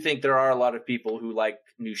do think there are a lot of people who like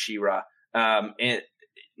new She-Ra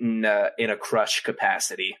in a crush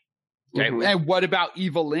capacity. Okay, and what about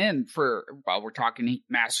Evelyn? While we're talking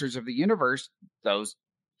Masters of the Universe, those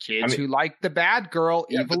kids who like the bad girl,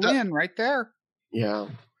 Evelyn, right there. Yeah,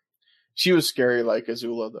 she was scary like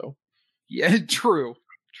Azula, though. Yeah, true.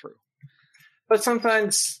 But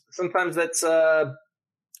sometimes that's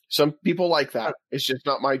some people like that. It's just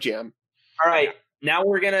not my jam. All right, now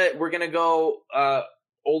we're gonna go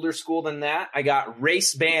older school than that. I got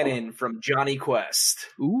Race Bannon from Johnny Quest.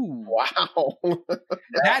 Ooh, wow,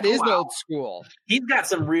 that is old school. He's got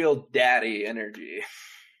some real daddy energy.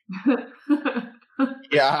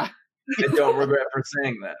 Yeah, I don't regret for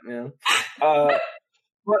saying that, man.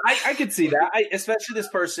 But I could see that. Especially this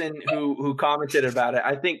person who commented about it.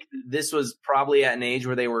 I think this was probably at an age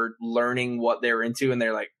where they were learning what they were into, and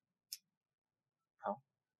they're like,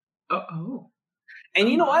 oh. And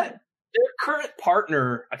you know what? Their current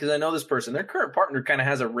partner, because I know this person, their current partner kind of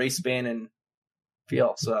has a Race Bannon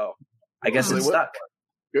feel. So I guess it's stuck.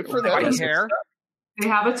 Good for them. White hair. They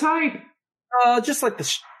have a type. Just like the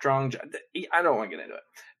strong. I don't want to get into it.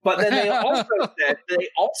 But then they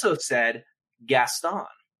also said Gaston.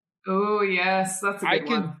 Oh yes, that's a good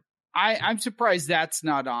one. I'm surprised that's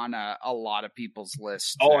not on a lot of people's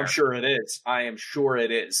list. Oh, I'm sure it is. I am sure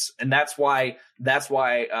it is, and that's why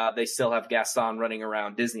they still have Gaston running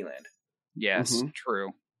around Disneyland. Yes,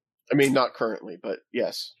 true. I mean, not currently, but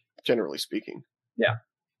yes, generally speaking. Yeah,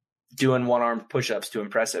 doing one-armed push-ups to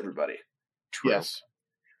impress everybody. True. Yes.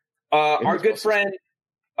 Our good friend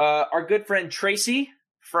Tracy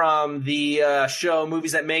from the show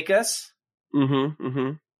Movies That Make Us.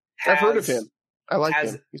 Mm-hmm. I've heard of him. I like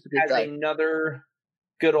him. He's a good guy. Another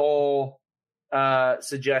good old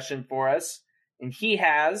suggestion for us, and he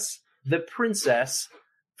has the princess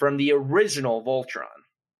from the original Voltron.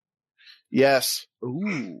 Yes.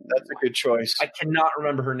 Ooh, that's a good choice. I cannot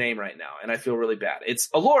remember her name right now, and I feel really bad. It's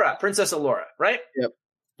Allura, Princess Allura, right?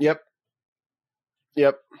 Yep.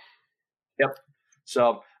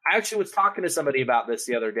 So I actually was talking to somebody about this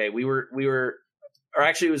the other day. We were, or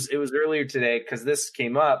actually it was earlier today because this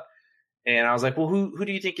came up, and I was like, well, who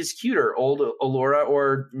do you think is cuter, old Allura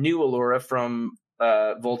or new Allura from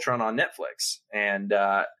Voltron on Netflix? And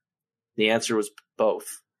the answer was both.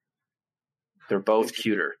 They're both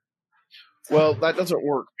cuter. Well, that doesn't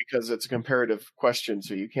work because it's a comparative question,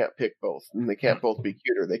 so you can't pick both, and they can't both be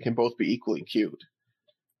cuter. They can both be equally cute.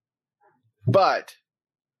 But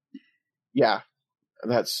yeah,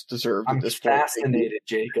 that's deserved at this point. I'm fascinated,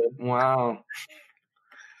 Jacob. Wow.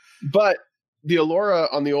 But the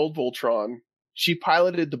Allura on the old Voltron, she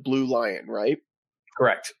piloted the Blue Lion, right?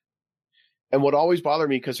 Correct. And what always bothered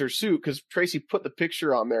me, because her suit, because Tracy put the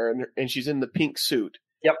picture on there, and she's in the pink suit.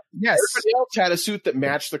 Yep. Yes. Everybody else had a suit that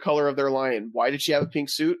matched the color of their lion. Why did she have a pink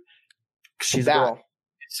suit? She's a girl.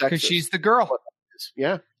 Because she's the girl.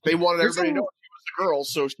 Yeah. They wanted everybody to know she was the girl,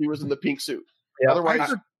 so she was in the pink suit. Yep.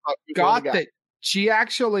 Otherwise, I forgot that she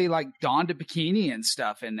actually donned a bikini and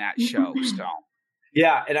stuff in that show. So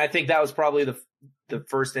yeah, and I think that was probably the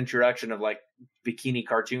first introduction of bikini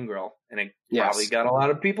cartoon girl, and it probably got a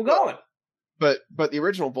lot of people going. But the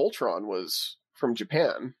original Voltron was from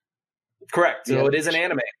Japan. Correct. So it is an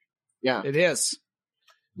anime. Yeah, it is.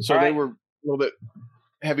 So they were a little bit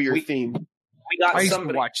heavier themed. We got I used to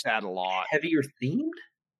watch that a lot. Heavier themed?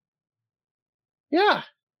 Yeah.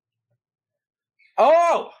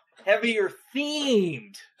 Oh, heavier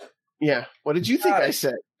themed. Yeah. What did you think I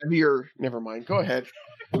said? Heavier. Never mind. Go ahead.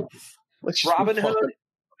 Robin Hood.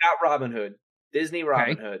 Not Robin Hood. Disney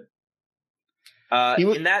Robin Hood.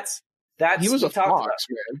 And that's he was a fox,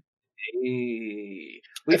 man.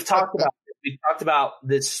 We've talked about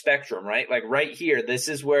this spectrum, right? Like right here, this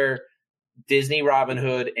is where Disney Robin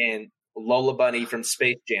Hood and Lola Bunny from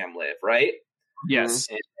Space Jam live, right? Yes.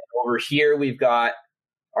 And over here we've got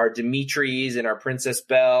our Dimitris and our Princess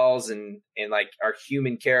Bells and our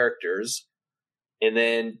human characters. And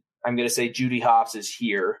then I'm going to say Judy Hopps is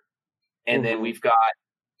here. And then we've got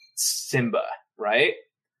Simba, right?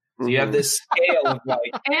 So you have this scale of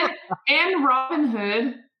and Robin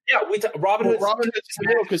Hood. Yeah, Robin Hood's in the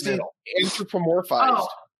middle because he's anthropomorphized. Oh,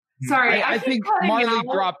 sorry. I think Marley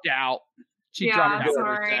dropped out. She dropped out.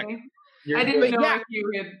 Sorry. I didn't know if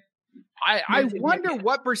you had. I wonder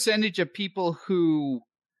what percentage of people who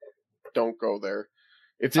don't go there.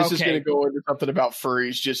 If this is going to go into something about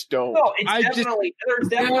furries, just don't. No, there's definitely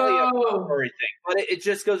a furry thing, but it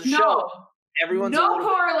just goes to show everyone's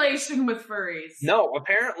correlation with furries. No,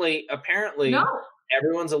 apparently, no.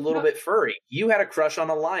 Everyone's a little bit furry. You had a crush on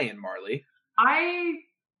a lion, Marley. I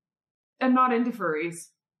am not into furries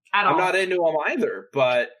at all. I'm not into them either,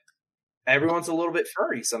 but everyone's a little bit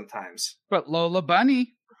furry sometimes. But Lola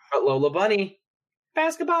Bunny.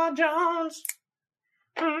 Basketball Jones.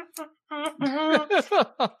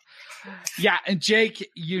 Yeah, and Jake,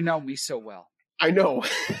 you know me so well. I know.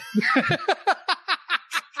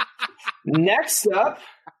 Next up,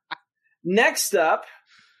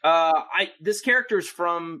 this character is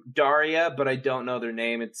from Daria, but I don't know their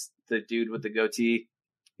name. It's the dude with the goatee.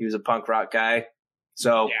 He was a punk rock guy.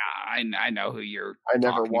 So yeah, I know who you're. I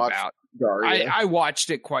never watched about. Daria. I watched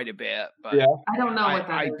it quite a bit, but I don't know what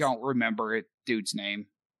that is. I don't remember it, dude's name.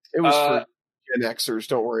 It was for Gen Xers.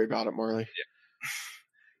 Don't worry about it, Marley.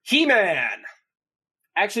 He-Man.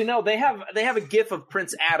 Actually, no. They have a GIF of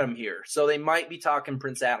Prince Adam here, so they might be talking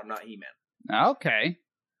Prince Adam, not He-Man. Okay.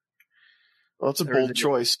 Well, it's a bold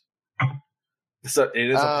choice. So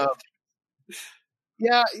it is.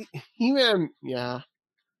 Yeah, He-Man. Yeah,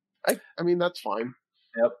 I mean that's fine.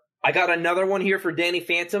 Yep. I got another one here for Danny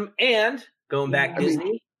Phantom and going back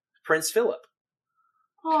Disney, Prince Philip.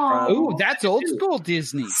 Oh, ooh, that's old school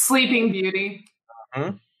Disney. Sleeping Beauty.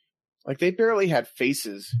 Uh-huh. Like they barely had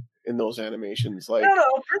faces in those animations. Like No,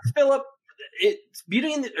 Prince Philip.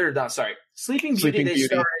 Sleeping Beauty. They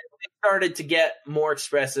started to get more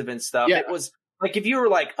expressive and stuff. Yeah. It was like if you were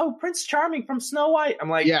like, "Oh, Prince Charming from Snow White," I'm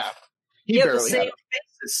like, yeah, he had the same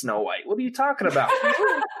face as Snow White. What are you talking about?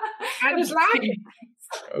 I just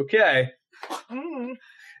okay.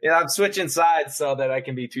 Yeah, I'm switching sides so that I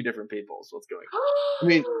can be two different people. So what's going on? I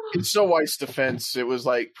mean, in Snow White's defense, it was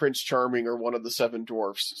like Prince Charming or one of the seven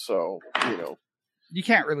dwarfs. So you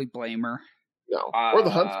can't really blame her. No, or the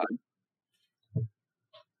Huntsman.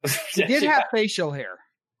 He did have facial hair.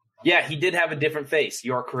 Yeah, he did have a different face.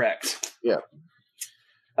 You're correct. Yeah.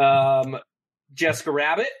 Jessica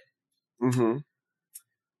Rabbit. Mm-hmm.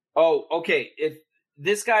 Oh, okay. If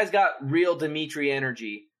this guy's got real Dimitri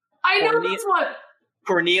energy. I know that's what.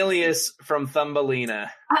 Cornelius from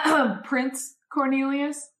Thumbelina. Prince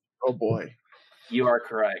Cornelius. Oh boy. You are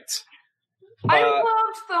correct. I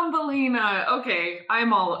loved Thumbelina. Okay,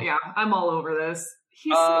 I'm all over this.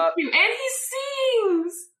 He's so cute. And he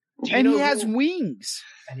sings. And he has wings.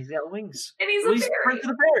 And he's got wings. And he's a fairy. Prince of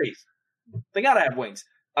the Fairies. They gotta have wings.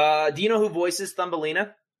 Do you know who voices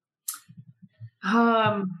Thumbelina?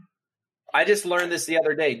 I just learned this the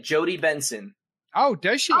other day. Jodie Benson. Oh,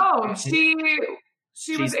 does she? Oh,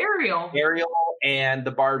 she was Ariel. Ariel and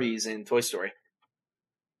the Barbies in Toy Story.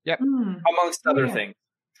 Yep. Amongst other things.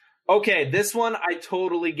 Okay, this one I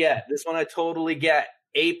totally get.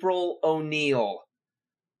 April O'Neil.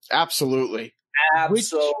 Absolutely.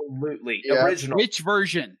 Absolutely. Yeah. Original. Which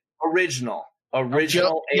version? Original.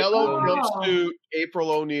 Yellow jumpsuit, April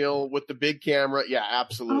O'Neil with the big camera. Yeah,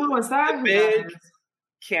 absolutely. Oh, is that the big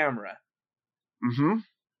camera? Mm-hmm.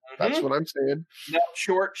 That's what I'm saying. No,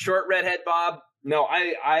 short redhead Bob. No,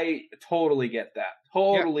 I totally get that.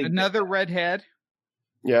 Totally. Another redhead.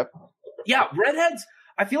 Yep. Yeah, redheads.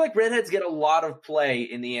 I feel like redheads get a lot of play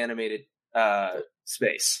in the animated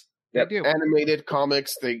space. Yep. They do. Animated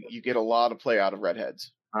comics, you get a lot of play out of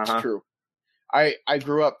redheads. Uh-huh. It's true. I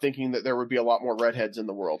grew up thinking that there would be a lot more redheads in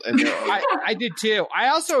the world, and there are. I did too. I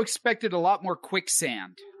also expected a lot more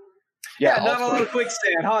quicksand. Yeah, not a lot of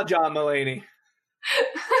quicksand, huh, John Mulaney?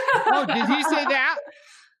 Oh, did he say that?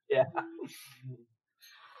 Yeah.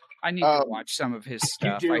 I need to watch some of his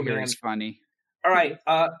stuff. I hear he's funny. All right.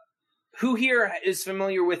 Who here is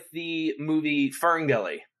familiar with the movie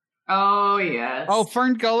Ferngully? Oh, yes. Oh,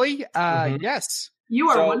 Fern Gully? Yes. You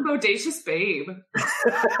are one bodacious babe.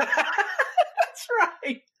 That's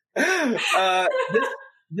right.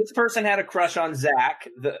 This person had a crush on Zach,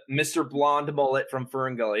 the Mr. Blonde Mullet from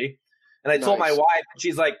Ferngully. And I told my wife, and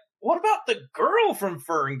she's like, what about the girl from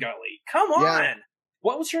Ferngully? Come on. Yeah.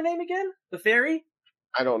 What was her name again? The fairy?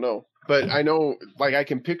 I don't know. But I know, like, I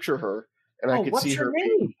can picture her, and I can see her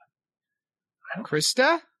name?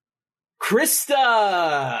 Krista?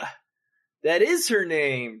 Krista! That is her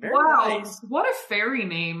name. Very nice. What a fairy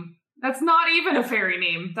name. That's not even a fairy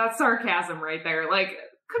name. That's sarcasm right there. Like,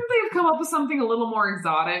 couldn't they have come up with something a little more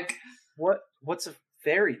exotic? What's a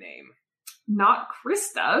fairy name? Not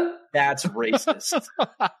Krista. That's racist.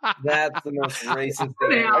 That's the most racist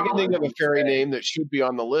thing. I can think of a fairy name that should be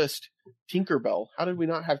on the list. Tinkerbell. How did we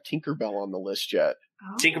not have Tinkerbell on the list yet?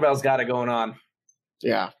 Oh. Tinkerbell's got it going on.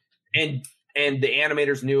 Yeah. And the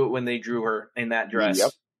animators knew it when they drew her in that dress.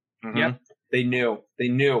 Yep. Mm-hmm. Yep. They knew.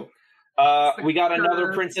 We got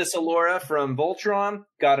another Princess Allura from Voltron.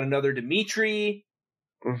 Got another Dimitri.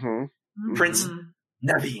 Mm-hmm. Prince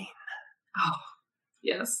Naveen. Oh,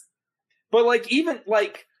 yes. But like, even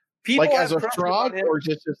like people like as a frog or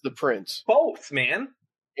just as the prince? Both, man.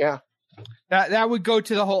 Yeah. That would go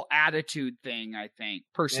to the whole attitude thing, I think.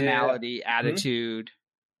 Personality, attitude.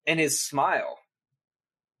 And his smile.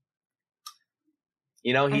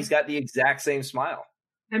 You know, he's got the exact same smile.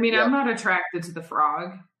 I mean, I'm not attracted to the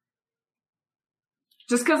frog.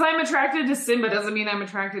 Just because I'm attracted to Simba doesn't mean I'm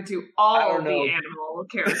attracted to all of the animal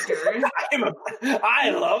characters. I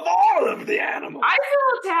love all of the animals. I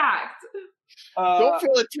feel attacked. Don't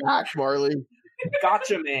feel attacked, Marley.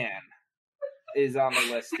 Gotcha Man is on the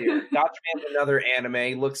list here. Gotcha Man's another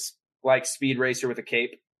anime. Looks like Speed Racer with a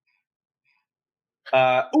cape.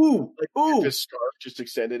 His scarf just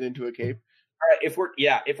extended into a cape. All right,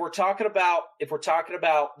 if we're talking about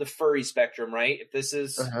the furry spectrum, right? If this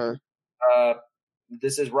is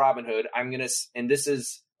this is Robin Hood, I'm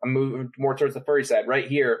moving more towards the furry side right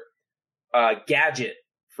here. Gadget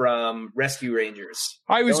from Rescue Rangers.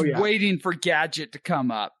 I was waiting for Gadget to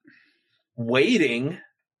come up. Waiting?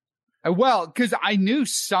 Well, because I knew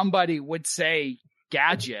somebody would say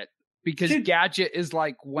Gadget, because Gadget is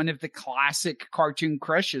like one of the classic cartoon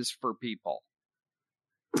crushes for people.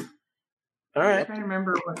 All right. I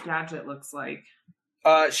remember what Gadget looks like.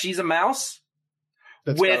 She's a mouse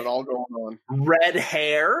That's with got it all going on. red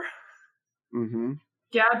hair. Mm-hmm.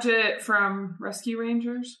 Gadget from Rescue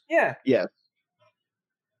Rangers. Yeah. Yes.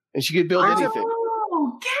 And she could build anything.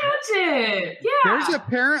 Oh, Gadget! Yeah. There's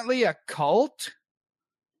apparently a cult.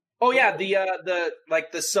 Oh yeah,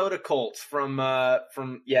 the soda cult from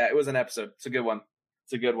it was an episode. It's a good one.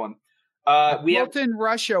 We have Cult in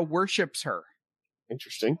Russia worships her.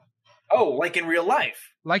 Interesting. like in real life.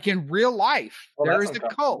 Like in real life, Oh, there that's is a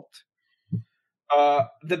uncomfortable. cult.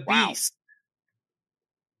 The Wow. Beast.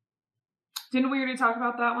 Didn't we already talk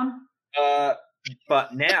about that one?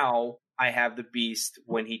 But now I have the Beast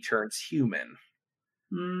when he turns human.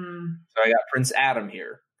 Mm. So I got Prince Adam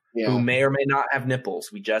here, Yeah. who may or may not have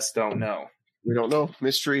nipples. We just don't know. We don't know.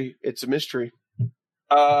 Mystery. It's a mystery.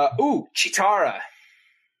 Cheetara.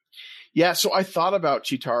 Yeah, so I thought about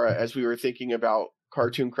Cheetara as we were thinking about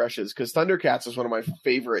cartoon crushes, because Thundercats is one of my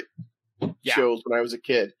favorite shows when I was a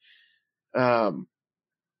kid. I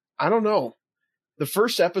don't know. The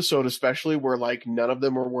first episode, especially where like none of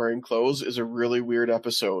them were wearing clothes, is a really weird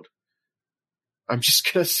episode. I'm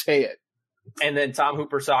just gonna say it. And then Tom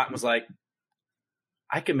Hooper saw it and was like,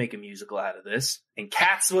 I can make a musical out of this. And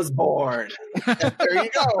Cats was born. There you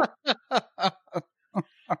go.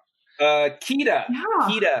 Kita. Yeah.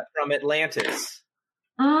 Kita from Atlantis.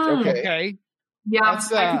 Okay. Okay, Yeah,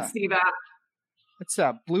 That's, I can see that. it's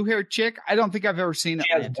a blue-haired chick. I don't think I've ever seen it.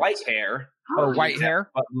 She has white hair. Oh, white hair.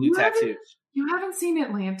 But blue You haven't- tattoos. You haven't seen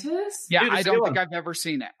Atlantis? Yeah, Dude, it's I a don't good think one. I've ever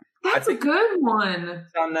seen it. That's I a think- good one.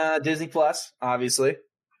 It's on Disney Plus, obviously.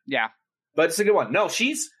 Yeah, But it's a good one. No,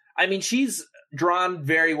 she's drawn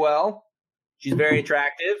very well. She's very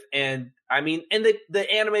attractive. And the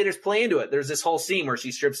animators play into it. There's this whole scene where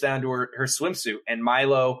she strips down to her swimsuit, and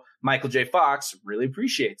Michael J. Fox really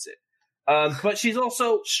appreciates it. But she's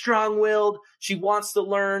also strong-willed. She wants to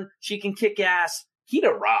learn. She can kick ass.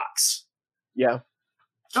 Kita rocks. Yeah.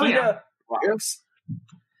 Oh, yeah. Rocks.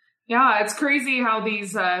 Yeah, it's crazy how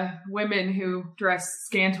these women who dress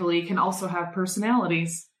scantily can also have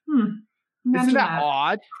personalities. Imagine isn't that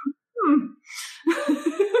odd?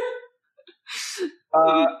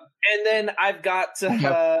 And then I've got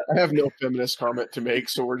I have no feminist comment to make,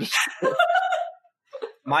 so we're just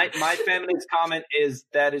my feminist comment is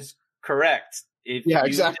that is correct. If you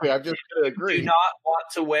exactly. I'm just gonna do agree. not want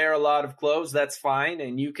to wear a lot of clothes, that's fine,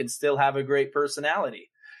 and you can still have a great personality.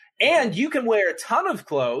 And you can wear a ton of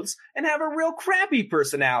clothes and have a real crappy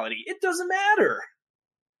personality. It doesn't matter.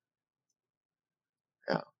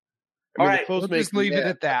 I mean, All right, We'll just leave it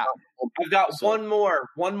at that. I've got one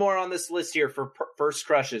more on this list here for first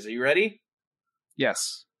crushes. Are you ready?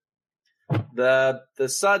 Yes. The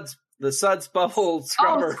Suds Bubble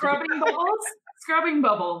Scrubber. Oh, scrubbing bubbles? Scrubbing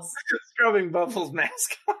bubbles. Scrubbing Bubbles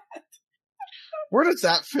mascot. Where does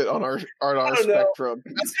that fit on our don't know. spectrum?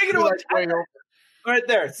 I'm speaking of Like way over. right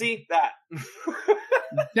there. See that?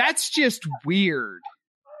 That's just weird.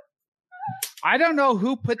 I don't know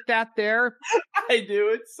who put that there, I do.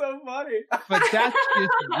 It's so funny. but that's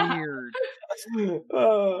just weird.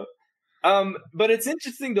 But it's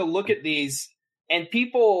interesting to look at these, and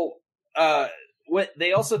people.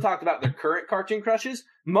 They also talked about their current cartoon crushes.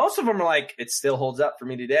 Most of them are like, it still holds up for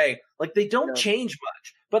me today. Like, they don't change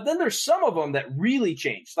much. But then there's some of them that really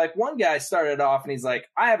changed. Like, one guy started off and he's like,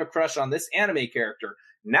 I have a crush on this anime character.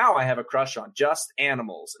 Now I have a crush on just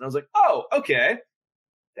animals. And I was like, oh, okay.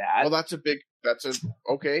 Well, that's okay. That's a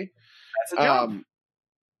jump.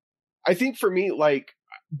 I think for me, like,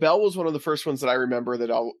 Belle was one of the first ones that I remember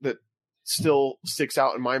that still sticks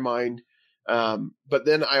out in my mind. But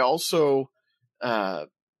then I also,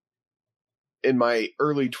 in my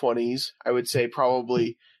early 20s, I would say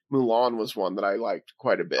probably Mulan was one that I liked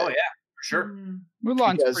quite a bit. Oh, yeah, for sure.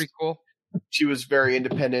 Mulan's Because- pretty cool. She was very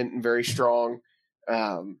independent and very strong.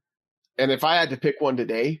 And if I had to pick one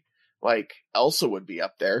today, like, Elsa would be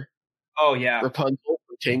up there. Oh, yeah. Rapunzel,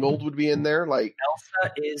 Tangled would be in there. Like,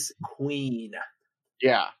 Elsa is queen.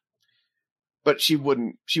 yeah. But she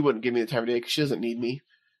wouldn't give me the time of day because she doesn't need me.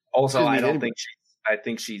 Also, Excuse me, I don't anybody. think I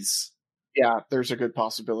think she's. Yeah, there's a good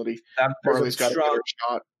possibility. There's Marley's got a strong. better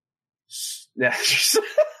shot. Yeah.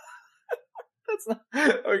 That's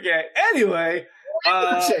not okay. Anyway,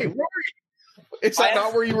 Say, where were you? Is that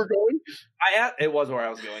not where you were going? it was where I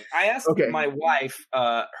was going. I asked Okay. my wife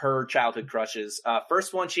her childhood crushes.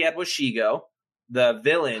 First one she had was Shigo, the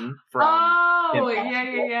villain from. Oh,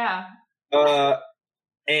 Impossible. yeah.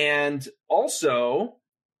 And also,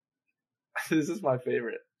 this is my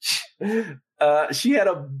favorite. She had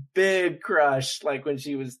a big crush, like when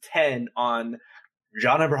she was 10, on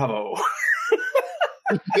Johnny Bravo.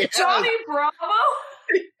 Yeah. Johnny Bravo?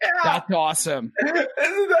 Yeah. That's awesome. Isn't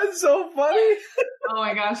that so funny? Oh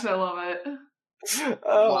my gosh, I love it.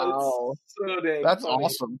 Wow. So dang That's funny.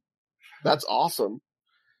 awesome. That's awesome.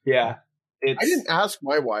 Yeah. I didn't ask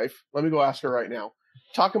my wife. Let me go ask her right now.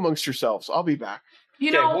 Talk amongst yourselves. I'll be back. You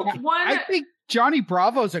Okay, know, well, one. I think Johnny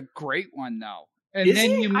Bravo's a great one, though. And Is then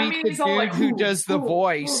he? you meet the he's all dude like, who does the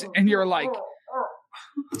voice, and you're like,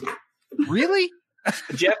 really?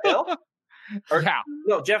 Jeff Hill? Or, Yeah,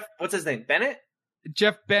 no, Jeff, what's his name? Bennett?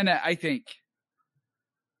 Jeff Bennett, I think.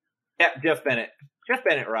 Yeah, Jeff Bennett. Jeff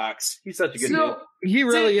Bennett rocks. He's such a good dude. So, He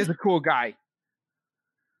really is a cool guy.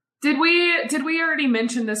 did we already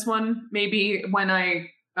mention this one? Maybe when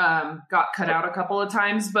I got cut out a couple of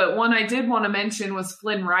times, but one I did want to mention was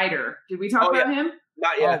Flynn Rider. Did we talk about him?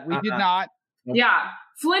 Not yet. Oh, we did not. Yeah,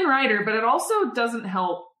 Flynn Rider, but it also doesn't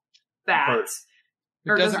help that. Hurts.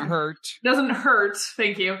 It doesn't hurt. Doesn't hurt.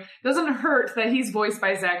 Thank you. Doesn't hurt that he's voiced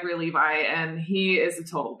by Zachary Levi, and he is a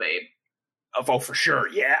total babe. Oh, for sure.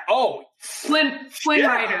 Yeah. Oh, Flynn Yeah.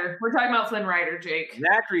 Rider. We're talking about Flynn Rider, Jake.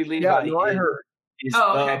 Zachary Levi Yeah, no, I heard. is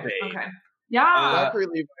Oh, the okay. babe. Okay. Yeah. Zachary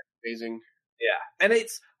Levi is amazing. Yeah. And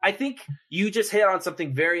I think you just hit on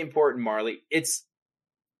something very important, Marley.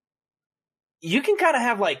 You can kind of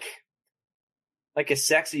have like a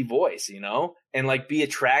sexy voice, you know, and like be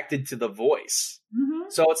attracted to the voice. Mm-hmm.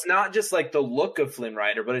 So it's not just like the look of Flynn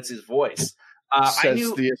Rider, but it's his voice.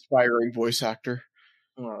 Says the aspiring voice actor.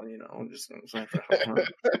 Well, you know, I'm just going to say,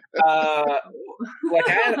 like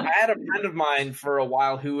I had a friend of mine for a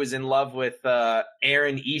while who was in love with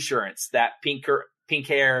Erin Esurance, that pink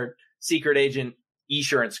hair secret agent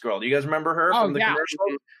Esurance girl. Do you guys remember her from the commercial?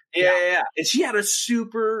 Yeah. And she had a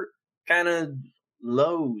super kind of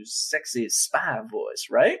low, sexy spy voice,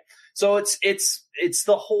 right? So it's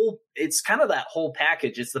kind of that whole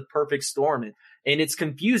package. It's the perfect storm, and it's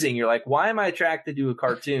confusing. You're like, why am I attracted to a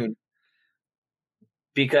cartoon?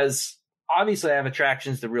 Because obviously I have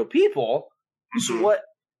attractions to real people. So what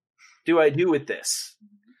do I do with this?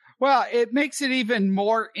 Well, it makes it even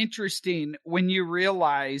more interesting when you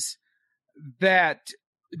realize that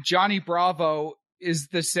Johnny Bravo is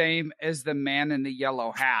the same as the man in the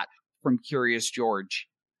yellow hat from Curious George.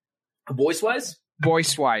 Voice-wise?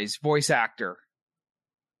 Voice-wise, voice actor.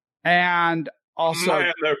 And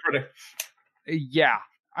also, yeah,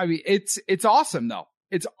 I mean, it's awesome, though.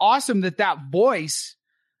 It's awesome that voice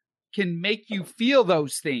can make you feel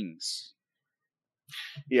those things.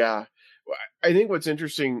 Yeah. I think what's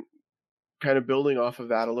interesting, kind of building off of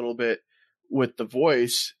that a little bit with the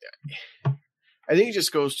voice, I think it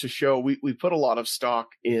just goes to show we put a lot of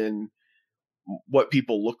stock in what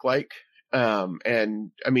people look like.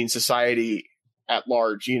 And I mean, society at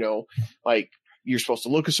large, you know, like you're supposed to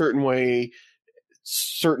look a certain way.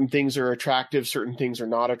 Certain things are attractive, certain things are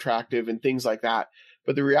not attractive, and things like that.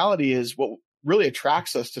 But the reality is what really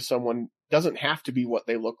attracts us to someone doesn't have to be what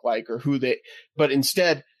they look like or but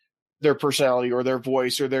instead their personality or their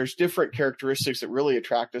voice, or there's different characteristics that really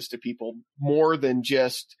attract us to people more than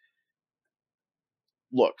just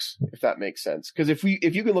looks, if that makes sense. Because if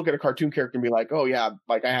you can look at a cartoon character and be like, oh yeah,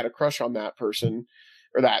 like I had a crush on that person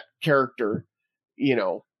or that character, you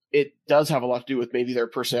know, it does have a lot to do with maybe their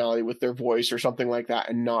personality, with their voice or something like that,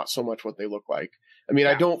 and not so much what they look like. I mean,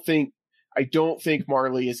 yeah. I don't think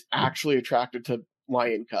Marley is actually attracted to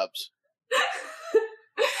lion cubs.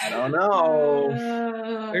 I don't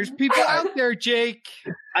know. There's people out there, Jake.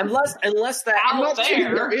 Unless that I'm not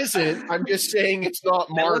saying there isn't. I'm just saying it's not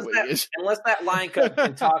Marley. Unless that lion cub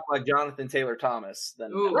can talk like Jonathan Taylor Thomas,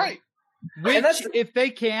 then right. Which, if they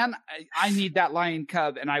can, I need that lion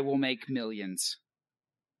cub, and I will make millions.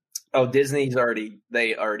 Oh, Disney's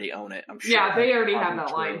they already own it. I'm sure. Yeah, they already have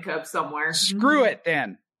that lion cub somewhere. Screw it,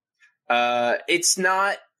 then. It's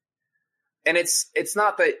not, and it's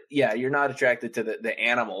not that. Yeah, you're not attracted to the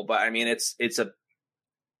animal, but I mean,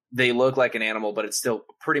 they look like an animal, but it's still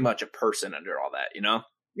pretty much a person under all that, you know.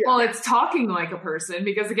 Yeah. Well, it's talking like a person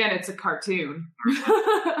because again, it's a cartoon.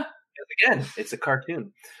 Again, it's a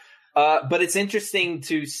cartoon. But it's interesting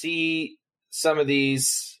to see some of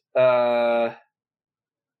these.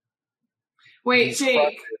 Wait,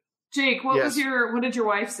 Jake, what did your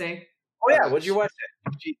wife say? Oh yeah, what did your wife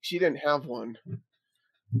say? She didn't have one.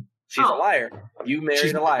 She's a liar. You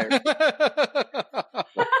married a liar.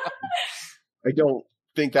 I don't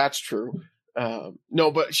think that's true.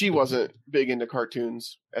 No, but she wasn't big into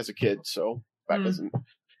cartoons as a kid, so that doesn't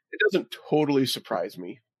totally surprise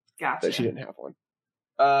me that she didn't have one.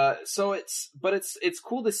 So it's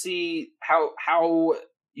cool to see how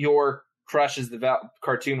your crush is developed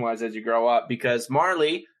cartoon wise as you grow up, because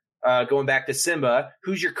Marley, going back to Simba,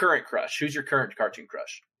 who's your current crush? Who's your current cartoon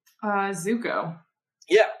crush? Zuko.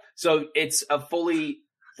 Yeah. So it's a fully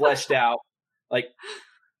fleshed out, like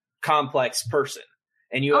complex person.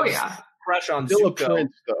 and you have a crush on Still Zuko. a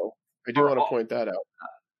prince, though. I do want to point that out.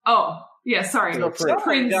 Oh, yeah, sorry.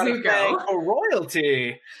 Prince Zuko. For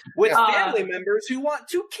royalty with family members who want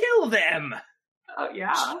to kill them. Oh,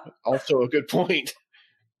 yeah. Also a good point.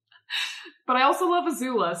 But I also love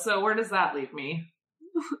Azula, so where does that leave me?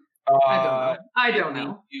 I don't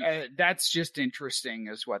know. That's just interesting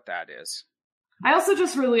is what that is. I also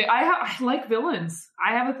just really, I like villains.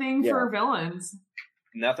 I have a thing for villains.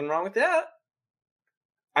 Nothing wrong with that.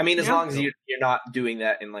 I mean, as long as you're not doing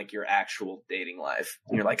that in like your actual dating life.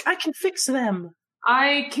 And you're like, I can fix them.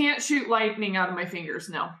 I can't shoot lightning out of my fingers,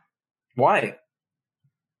 no. Why?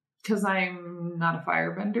 Because I'm not a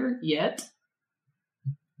firebender yet.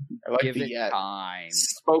 I like Give the it yet. time.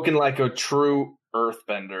 Spoken like a true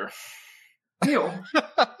earthbender. Ew.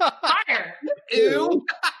 Fire. Ew.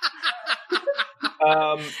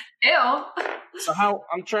 Ew. So how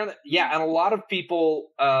I'm trying to, and a lot of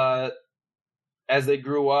people, as they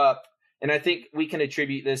grew up, and I think we can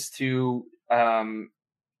attribute this to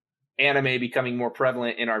anime becoming more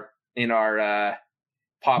prevalent in our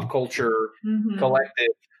pop culture collective.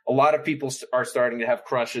 A lot of people are starting to have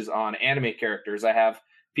crushes on anime characters. I have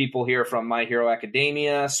people here from My Hero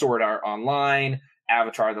Academia, Sword Art Online,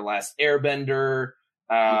 Avatar: The Last Airbender,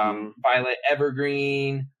 Violet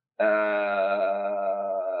Evergreen, Fairy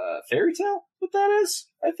Tail. What that is,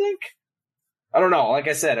 I think. I don't know. Like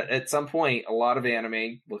I said, at some point, a lot of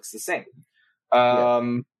anime looks the same.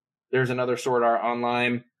 There's another Sword Art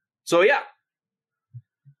Online. So yeah.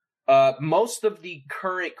 Most of the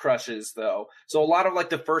current crushes, though, so a lot of like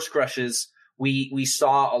the first crushes, we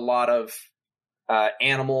saw a lot of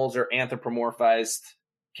animals or anthropomorphized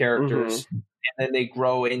characters, and then they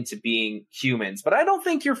grow into being humans. But I don't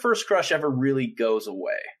think your first crush ever really goes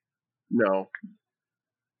away. No.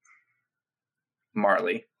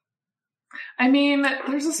 Marley. I mean,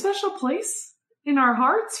 there's a special place in our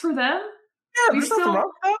hearts for them. Yeah, there's nothing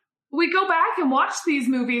wrong with that. We go back and watch these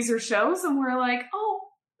movies or shows, and we're like, oh,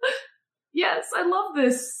 yes, I love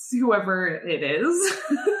this, whoever it is.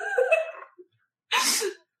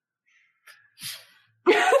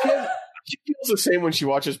 She feels the same when she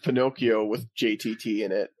watches Pinocchio with JTT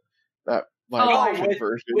in it. That live action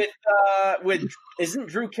version. With isn't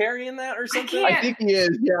Drew Carey in that or something? I think he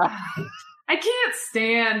is, yeah. I can't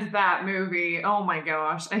stand that movie. Oh my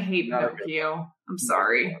gosh. I hate Pinocchio. I'm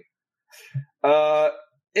sorry.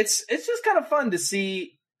 It's just kind of fun to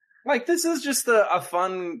see. Like, this is just a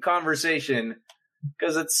fun conversation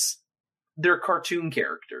because they're cartoon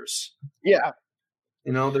characters. Yeah.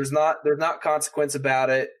 You know, there's not consequence about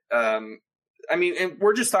it. I mean, and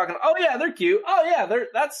we're just talking, oh yeah, they're cute. Oh yeah,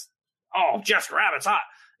 Jessica Rabbit's hot.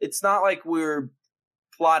 It's not like we're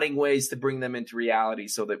plotting ways to bring them into reality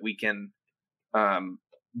so that we can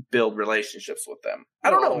build relationships with them. I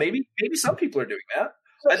don't know. Maybe some people are doing that.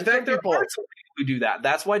 In fact, there are some people who do that.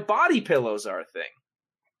 That's why body pillows are a thing.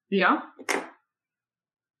 Yeah.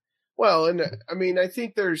 Well, and I mean, I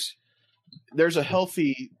think there's a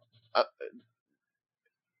healthy. I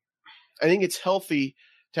think it's healthy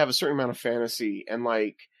to have a certain amount of fantasy and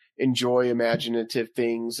like enjoy imaginative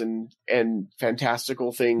things and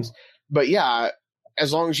fantastical things. But yeah,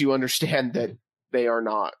 as long as you understand that they are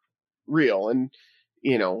not real, and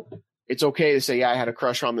you know, it's okay to say, yeah, I had a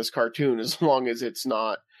crush on this cartoon, as long as it's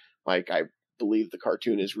not like I believe the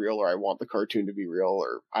cartoon is real or I want the cartoon to be real,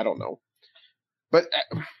 or I don't know. But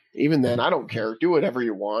even then, I don't care. Do whatever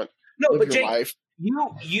you want. No, Live but your Jake, life.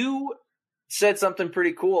 you said something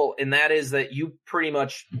pretty cool, and that is that you pretty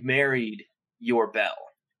much married your Belle.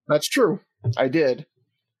 That's true. I did.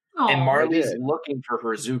 And Marley's looking for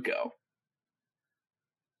her Zuko.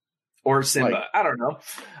 Or Simba. I don't know.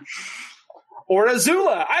 Or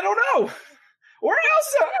Azula. I don't know. Or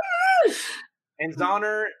Elsa. And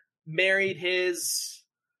Donner married his...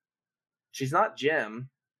 She's not Jim.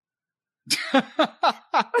 No,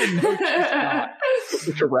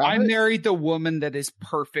 she's not. I married the woman that is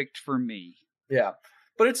perfect for me. Yeah.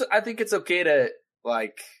 But I think it's okay to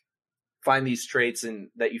like find these traits and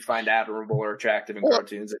that you find admirable or attractive in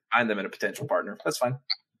cartoons and find them in a potential partner. That's fine.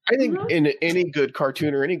 I think in any good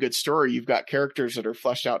cartoon or any good story, you've got characters that are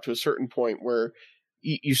fleshed out to a certain point where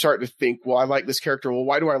you start to think, well, I like this character. Well,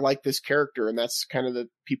 why do I like this character? And that's kind of the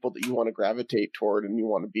people that you want to gravitate toward and you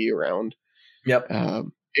want to be around. Yep.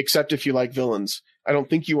 Except if you like villains. I don't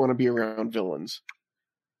think you want to be around villains.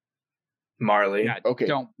 Marley. Yeah, okay.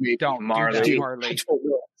 Don't Marley. do that, Marley.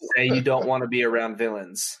 Say you don't want to be around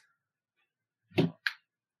villains.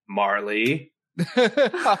 Marley.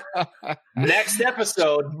 Next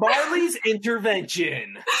episode, Marley's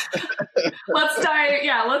intervention. Let's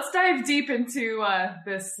dive deep into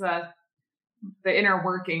this the inner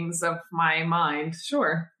workings of my mind.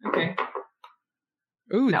 Sure. Okay.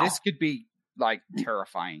 Ooh, No. this could be like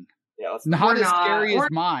terrifying. Yeah, let's Not We're as not- scary as we're-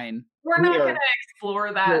 mine. We're not We are- going to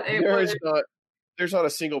explore that. There's not a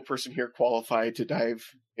single person here qualified to dive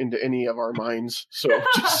into any of our minds. So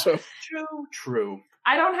just so true.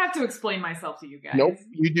 I don't have to explain myself to you guys. nope,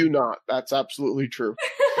 you do not. That's absolutely true.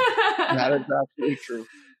 That is absolutely true.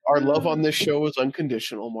 Our love on this show is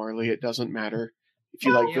unconditional, Marley. It doesn't matter if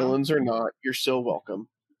you like Yeah. villains or not. You're still welcome.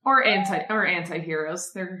 or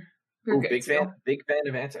anti-heroes. They're Ooh, good big too. big fan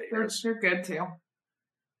of anti-heroes. They're good too.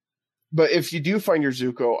 But if you do find your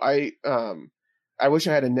Zuko, I wish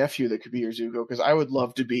I had a nephew that could be your Zuko because I would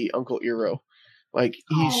love to be Uncle Iroh. Like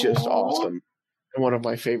he's just Aw. awesome and one of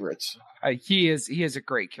my favorites. He is a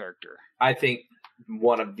great character. I think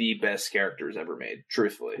one of the best characters ever made,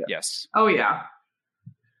 truthfully. Yes. Oh yeah.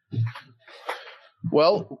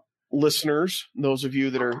 Well, listeners, those of you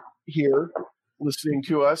that are here listening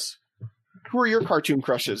to us, who are your cartoon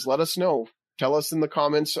crushes? Let us know. Tell us in the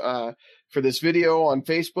comments for this video on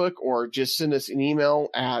Facebook, or just send us an email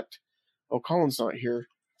at. Oh, Colin's not here.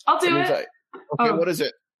 I'll do That means it. Okay, Oh. what is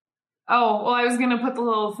it? Oh, well, I was going to put the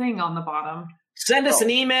little thing on the bottom. Send us Oh.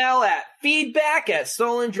 an email at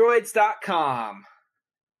feedback@stolendroids.com.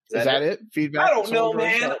 Is that it? Feedback. I don't know,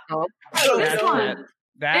 man. @soulendroids.com? I don't This That's know. one. it.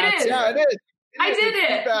 That's It is. Yeah, it is. I did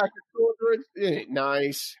it. Feedback @soulendroids.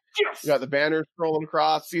 Nice. Yes. We got the banners scrolling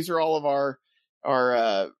across. These are all of our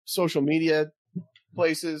social media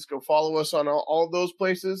places. Go follow us on all of those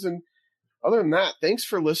places. And other than that, thanks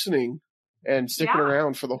for listening and sticking Yeah.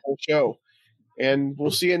 around for the whole show. And we'll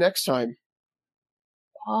see you next time.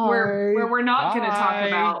 Where we're not going to talk Bye.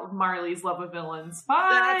 about Marley's love of villains. Bye.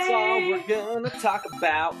 That's all we're gonna talk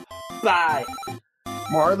about. Bye.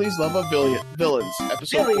 Marley's Love of Villains,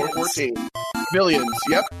 episode Billions. 414. Billions.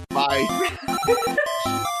 Yep. Bye.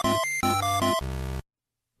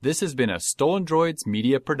 This has been a Stolen Droids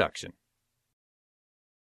Media production.